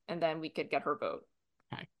week, and then we could get her vote.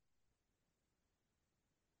 Okay.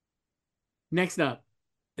 Next up,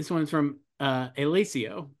 this one's from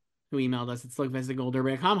Eliseo, who emailed us at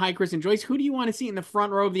slugfest@goldderby.com. Hi, Chris and Joyce. Who do you want to see in the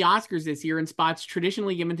front row of the Oscars this year in spots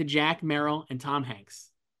traditionally given to Jack, Meryl, and Tom Hanks?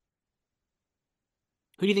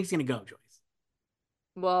 Who do you think's going to go, Joyce?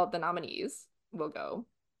 Well, the nominees will go.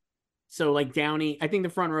 So, like Downey, I think the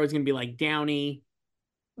front row is going to be like Downey,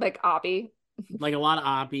 Like Oppie. like a lot of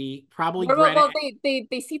Oppie, probably Well, Greta.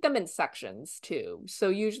 they seat them in sections too. So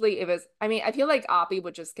usually if it's, I mean, I feel like Oppie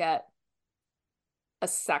would just get a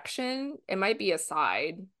section. It might be a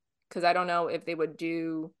side because I don't know if they would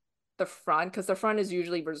do the front because the front is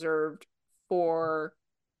usually reserved for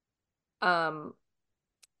um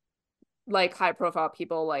like high profile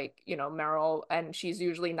people like, Meryl, and she's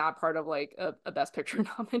usually not part of like a Best Picture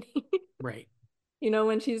nominee, Right.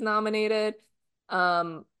 when she's nominated.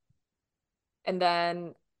 Um, and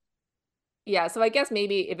then yeah, so I guess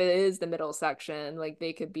maybe if it is the middle section, like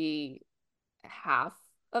they could be half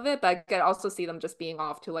of it, but I could also see them just being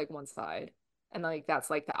off to like one side. And like that's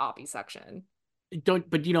like the Oppie section.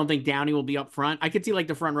 But you don't think Downey will be up front? I could see like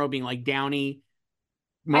the front row being like Downey,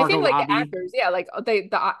 I Margot think like the Robbie. actors, yeah, like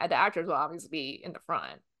the actors will obviously be in the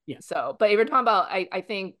front. Yeah. So, but if you're talking about, I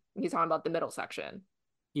think he's talking about the middle section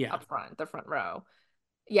Yeah. up front, the front row.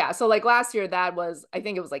 Yeah. So like last year, that was, I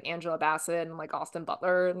think it was like Angela Bassett and like Austin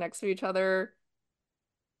Butler next to each other,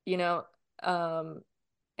 you know, um,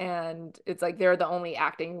 and it's like they're the only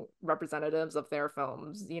acting representatives of their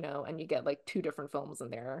films, and you get like two different films in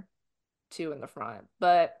there, two in the front.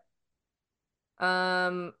 But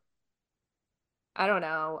um I don't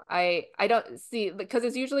know. I don't see because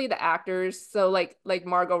it's usually the actors. So like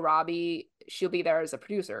Margot Robbie, she'll be there as a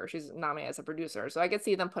producer. She's nominated as a producer. So I could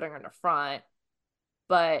see them putting her in the front.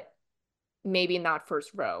 But maybe not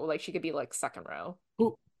first row. Like she could be like second row.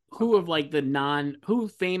 Who who of like the non who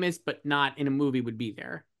famous but not in a movie would be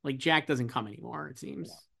there? Like Jack doesn't come anymore, it Yeah.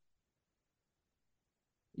 seems.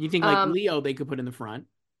 You think like Um, Leo they could put in the front.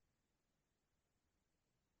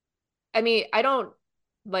 I mean, I don't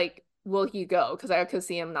like will he go? Because I could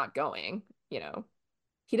see him not going, you know.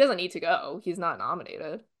 He doesn't need to go. He's not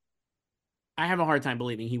nominated. I have a hard time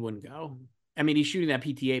believing he wouldn't go. I mean, he's shooting that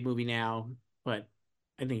PTA movie now, but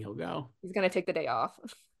I think he'll go. He's gonna take the day off.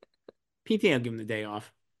 PTA will give him the day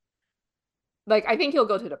off. Like I think he'll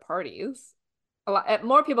go to the parties. A lot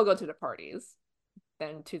more people go to the parties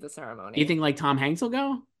than to the You ceremony. think like Tom Hanks will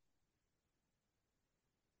go?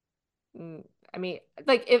 I mean,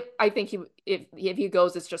 like if I think if he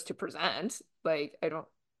goes, it's just to present. Like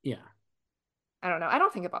Yeah. I don't know. I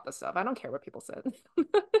don't think about this stuff. I don't care what people said.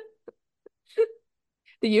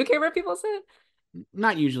 Do you care what people said?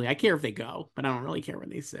 Not usually. I care if they go, but I don't really care what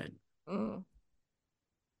they said. Mm.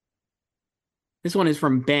 This one is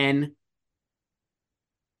from Ben.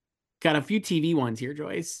 Got a few TV ones here,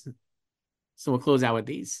 Joyce. So we'll close out with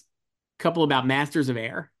these. Couple about Masters of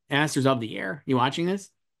the Air. You watching this?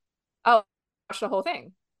 Oh, watch the whole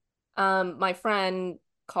thing. My friend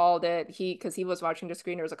called it because he was watching the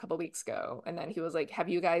screeners a couple weeks ago, and then he was like, "Have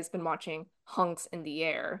you guys been watching Hunks in the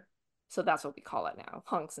Air?" So that's what we call it now,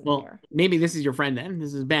 Hunks in the Well, Air. maybe this is your friend then.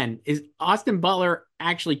 This is Ben. Is Austin Butler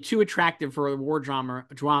actually too attractive for a war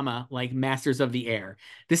drama like Masters of the Air?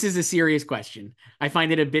 This is a serious question. I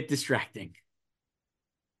find it a bit distracting.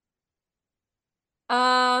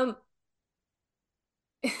 Um,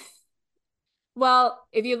 well,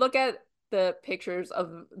 if you look at the pictures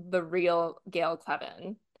of the real Gail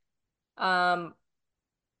Clevin, um,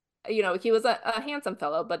 he was a handsome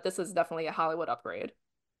fellow, but this is definitely a Hollywood upgrade.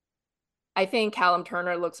 I think Callum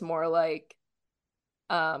Turner looks more like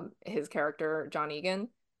his character John Egan,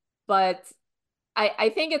 but I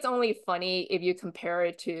think it's only funny if you compare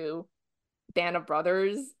it to Band of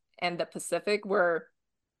Brothers and The Pacific, where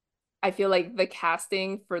I feel like the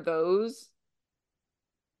casting for those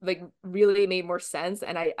like really made more sense,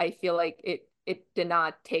 and I feel like it did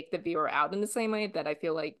not take the viewer out in the same way that I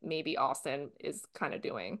feel like maybe Austin is kind of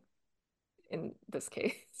doing in this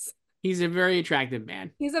case. He's a very attractive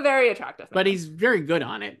man, He's a very attractive but man. he's very good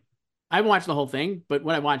on it. I haven't watched the whole thing, but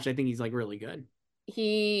what I watched, I think he's like really good.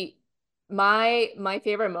 He my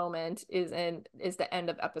favorite moment is the end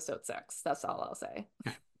of episode 6. That's all I'll say.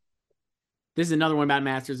 This is another one about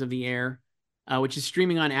Masters of the Air, which is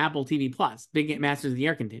streaming on Apple TV Plus. Big Masters of the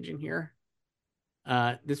Air contingent here.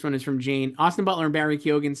 This one is from Jane. Austin Butler and Barry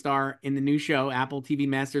Keoghan star in the new show Apple TV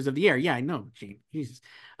Masters of the Air. Yeah, I know, Jane. Jesus.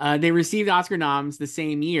 They received Oscar noms the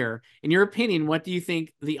same year. In your opinion, what do you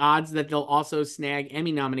think the odds that they'll also snag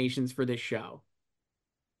Emmy nominations for this show?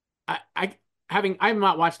 I've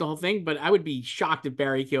not watched the whole thing, but I would be shocked if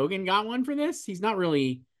Barry Keoghan got one for this. He's not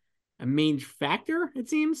really a main factor, it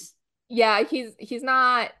seems. Yeah, he's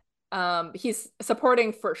not he's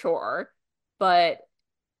supporting for sure, but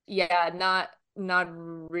yeah, not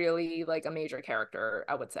really like a major character,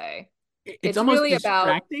 I would say. It's It's almost really about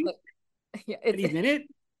distracting like yeah, that he's in it.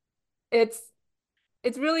 it's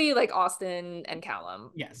it's really like Austin and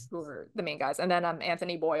Callum Yes, who are the main guys, and then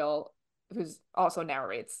Anthony Boyle, who's also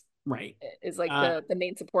narrates, right. is like Uh, the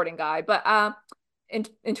main supporting guy. But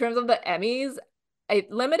in terms of the Emmys,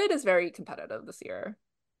 Limited is very competitive this year.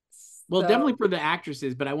 well, definitely So for the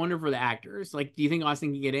actresses, but I wonder for the actors. Like, do you think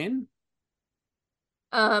Austin can get in?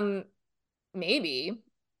 um maybe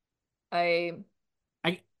I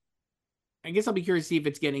I I guess I'll be curious to see if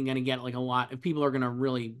it's gonna get like a lot if people are gonna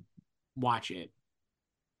really watch it.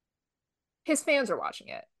 his fans are watching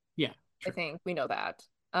it. Yeah, I true. think we know that.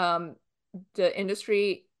 The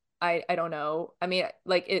industry, I don't know. I mean,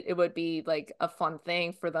 like it would be like a fun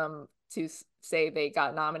thing for them to say they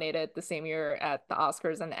got nominated the same year at the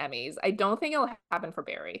Oscars and the Emmys. I don't think it'll happen for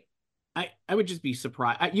Barry. I would just be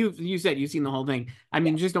surprised. You said you've seen the whole thing. I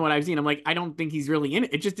mean, Yes. just on what I've seen, I'm like, I don't think he's really in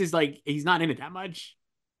it. It just is like he's not in it that much.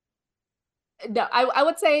 No, I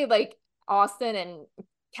would say like Austin and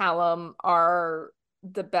Callum are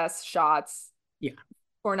the best shots Yeah,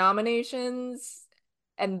 for nominations,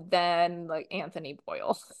 and then like Anthony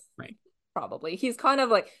Boyle. right. Probably. He's kind of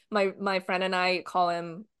like my friend and I call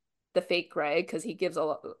him the fake Greg because he gives a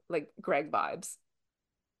lot like Greg vibes.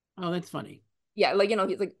 Oh, that's funny. Yeah, like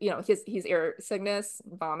he's like he's air sickness,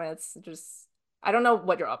 vomits, just I don't know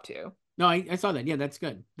what you're up to. No, I saw that. Yeah, that's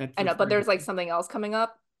good. I know, That's but very there's like good. something else coming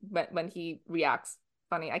up when he reacts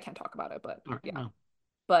funny. I can't talk about it, but All right, yeah. no.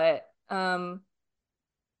 But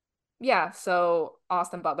yeah, so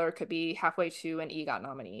Austin Butler could be halfway to an EGOT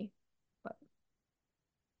nominee. But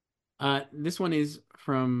This one is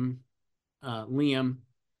from Liam,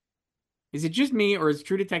 is it just me or is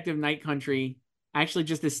True Detective Night Country actually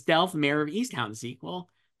just a stealth Mayor of Easttown sequel?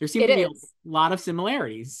 There seem It to be a is. lot of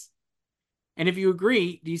similarities. And if you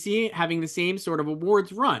agree, do you see it having the same sort of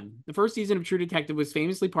awards run? The first season of True Detective was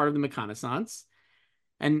famously part of the reconnaissance,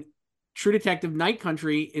 and True Detective Night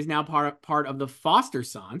Country is now part of the Foster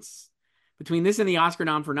Sance. Between this and the Oscar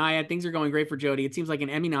nom for Naya, things are going great for Jodie. It seems like an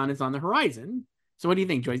Emmy nom is on the horizon. So what do you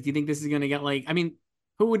think, Joyce? Do you think this is going to get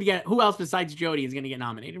who else besides Jodie is going to get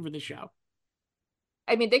nominated for this show?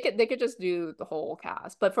 I mean, they could just do the whole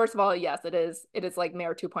cast. But first of all, yes, it is like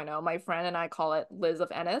Mayor 2.0. My friend and I call it Liz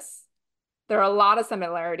of Ennis. There are a lot of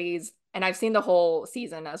similarities, and I've seen the whole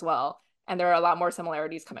season as well, and there are a lot more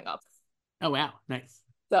similarities coming up. Oh wow, nice.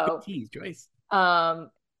 Good So, tease, Joyce.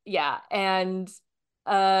 yeah, and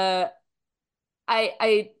uh,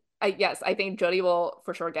 I yes, I think Jodie will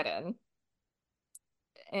for sure get in,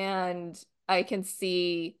 and I can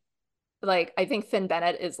see like I think Finn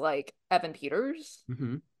Bennett is like Evan Peters.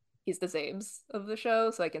 Mm-hmm. He's the Zabes of the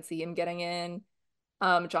show, so I can see him getting in.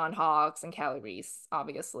 John Hawkes and Callie Reese,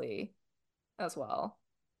 obviously, as well.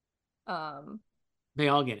 Um, They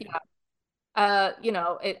all get in. yeah.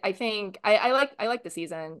 I think I like the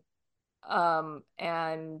season.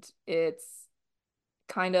 And it's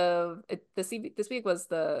kind of this week was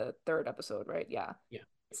the third episode, right? Yeah. Yeah.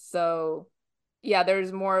 So yeah,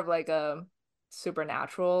 there's more of like a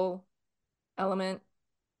supernatural element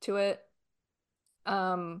to it.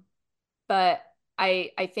 Um, but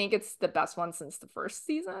I think it's the best one since the first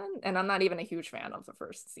season, and I'm not even a huge fan of the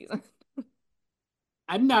first season.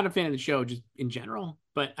 I'm not a fan of the show just in general,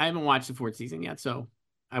 but I haven't watched the fourth season yet, so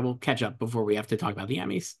I will catch up before we have to talk about the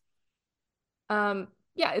Emmys.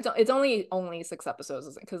 Yeah, it's only 6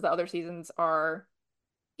 episodes because the other seasons are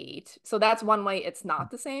 8. So that's one way it's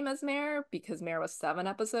not the same as Mare because Mare was 7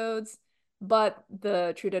 episodes, but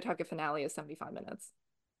the True Detective finale is 75 minutes.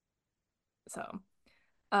 So,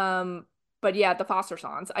 um, but yeah, the Foster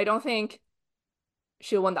Sons. I don't think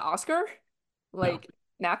she'll win the Oscar No, like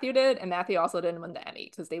Matthew did, and Matthew also didn't win the Emmy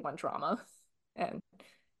because they won drama and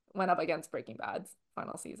went up against Breaking Bad's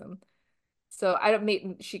final season. So I don't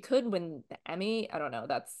mean she could win the Emmy. I don't know.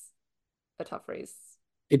 That's a tough race.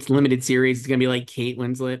 it's limited series. It's gonna be like Kate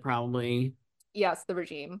Winslet probably. Yes, the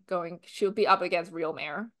regime going. She'll be up against real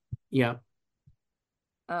Mare. Yeah,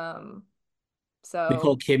 Um,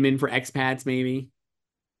 Nicole so Kidman for expats maybe.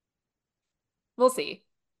 we'll see.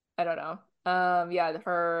 I don't know. Yeah,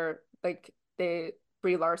 her like they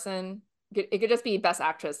Brie Larson. It could just be Best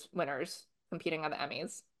Actress winners competing on the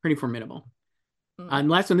Emmys. Pretty formidable. Mm. And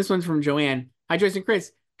last one, this one's from Joanne. Hi, Joyce and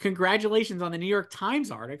Chris. Congratulations on the New York Times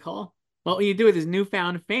article. What will you do with his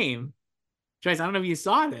newfound fame? Joyce, I don't know if you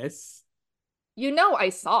saw this. You know, I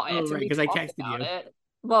saw Oh, it and right, we because I talked texted about you. it.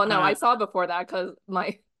 Well, no, I Uh, saw it before that because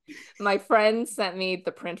my friend sent me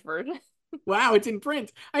the print version. wow, it's in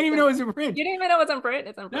print. I didn't It's even in know it print. was in print. You didn't even know it's in print.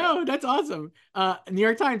 It's in print. No, that's awesome. New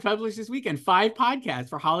York Times published this weekend 5 podcasts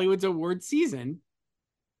for Hollywood's award season.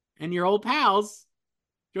 And your old pals,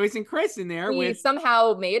 Joyce and Chris in there We with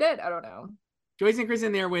somehow made it. I don't know. Joyce and Chris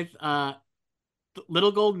in there with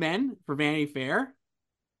Little Gold Men for Vanity Fair.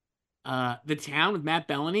 The Town with Matt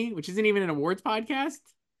Bellany, which isn't even an awards podcast.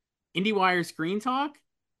 IndieWire Screen Talk.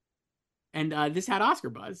 And This Had Oscar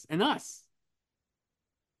Buzz and us.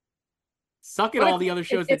 Suck at But all the other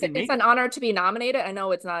shows that didn't it's make an it. honor to be nominated. I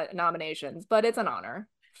know it's not nominations, but it's an honor.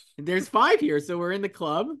 There's 5 here, so we're in the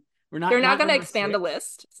club. We're They're not not going to number expand the 6.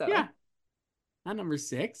 list, so Yeah, not number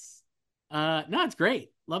 6. No, it's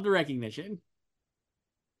great. Love the recognition.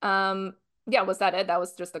 yeah, was that it? That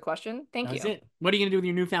was just the question. Thank That was you. it. What are you gonna do with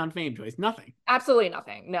your newfound fame, Joyce? Nothing. Absolutely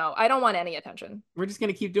nothing. No, I don't want any attention. We're just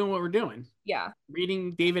gonna keep doing what we're doing. Yeah.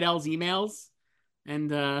 Reading David L's emails and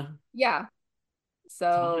Yeah. talking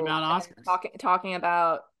So about and Oscars. talking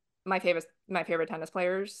about my favorite tennis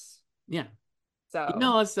players. Yeah.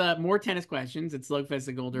 Email So us more tennis questions at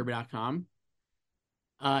slugfest@goldderby.com.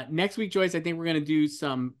 Next week, Joyce, I think we're gonna do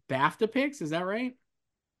some BAFTA picks. Is that right?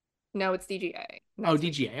 no, it's DGA Oh, next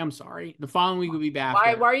week. DGA. I'm sorry. The following week will be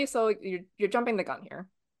Why BAFTA. are you so you're jumping the gun here?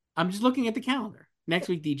 I'm just looking at the calendar. Next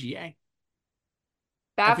week, DGA.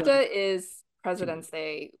 I feel like BAFTA it's is too many. President's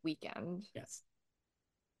Day weekend. Yes.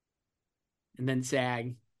 And then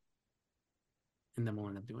SAG. And then we'll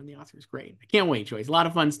end up doing the Oscars. Great. I can't wait, Joyce. A lot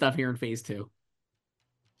of fun stuff here in phase 2.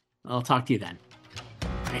 I'll talk to you then.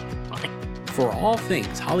 Bye. Bye. For all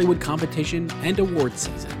things Hollywood competition and award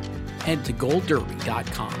season, head to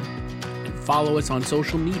goldderby.com and follow us on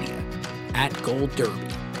social media at Gold Derby.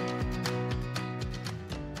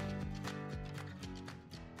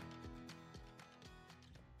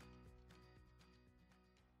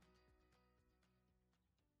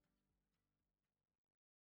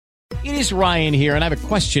 It is Ryan here, and I have a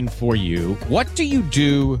question for you. What do you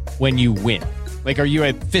do when you win? Like, are you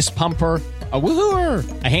a fist pumper, a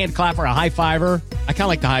woohooer, a hand clapper, a high fiver? I kind of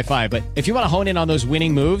like the high five, but if you want to hone in on those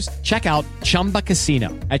winning moves, check out Chumba Casino.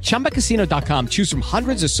 At ChumbaCasino.com, choose from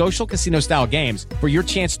hundreds of social casino-style games for your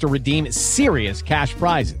chance to redeem serious cash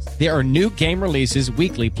prizes. There are new game releases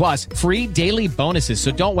weekly, plus free daily bonuses, so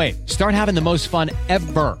don't wait. Start having the most fun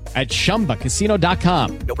ever at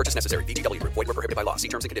ChumbaCasino.com. No purchase necessary. VGW Group. Void were prohibited by law. See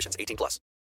terms and conditions. 18+.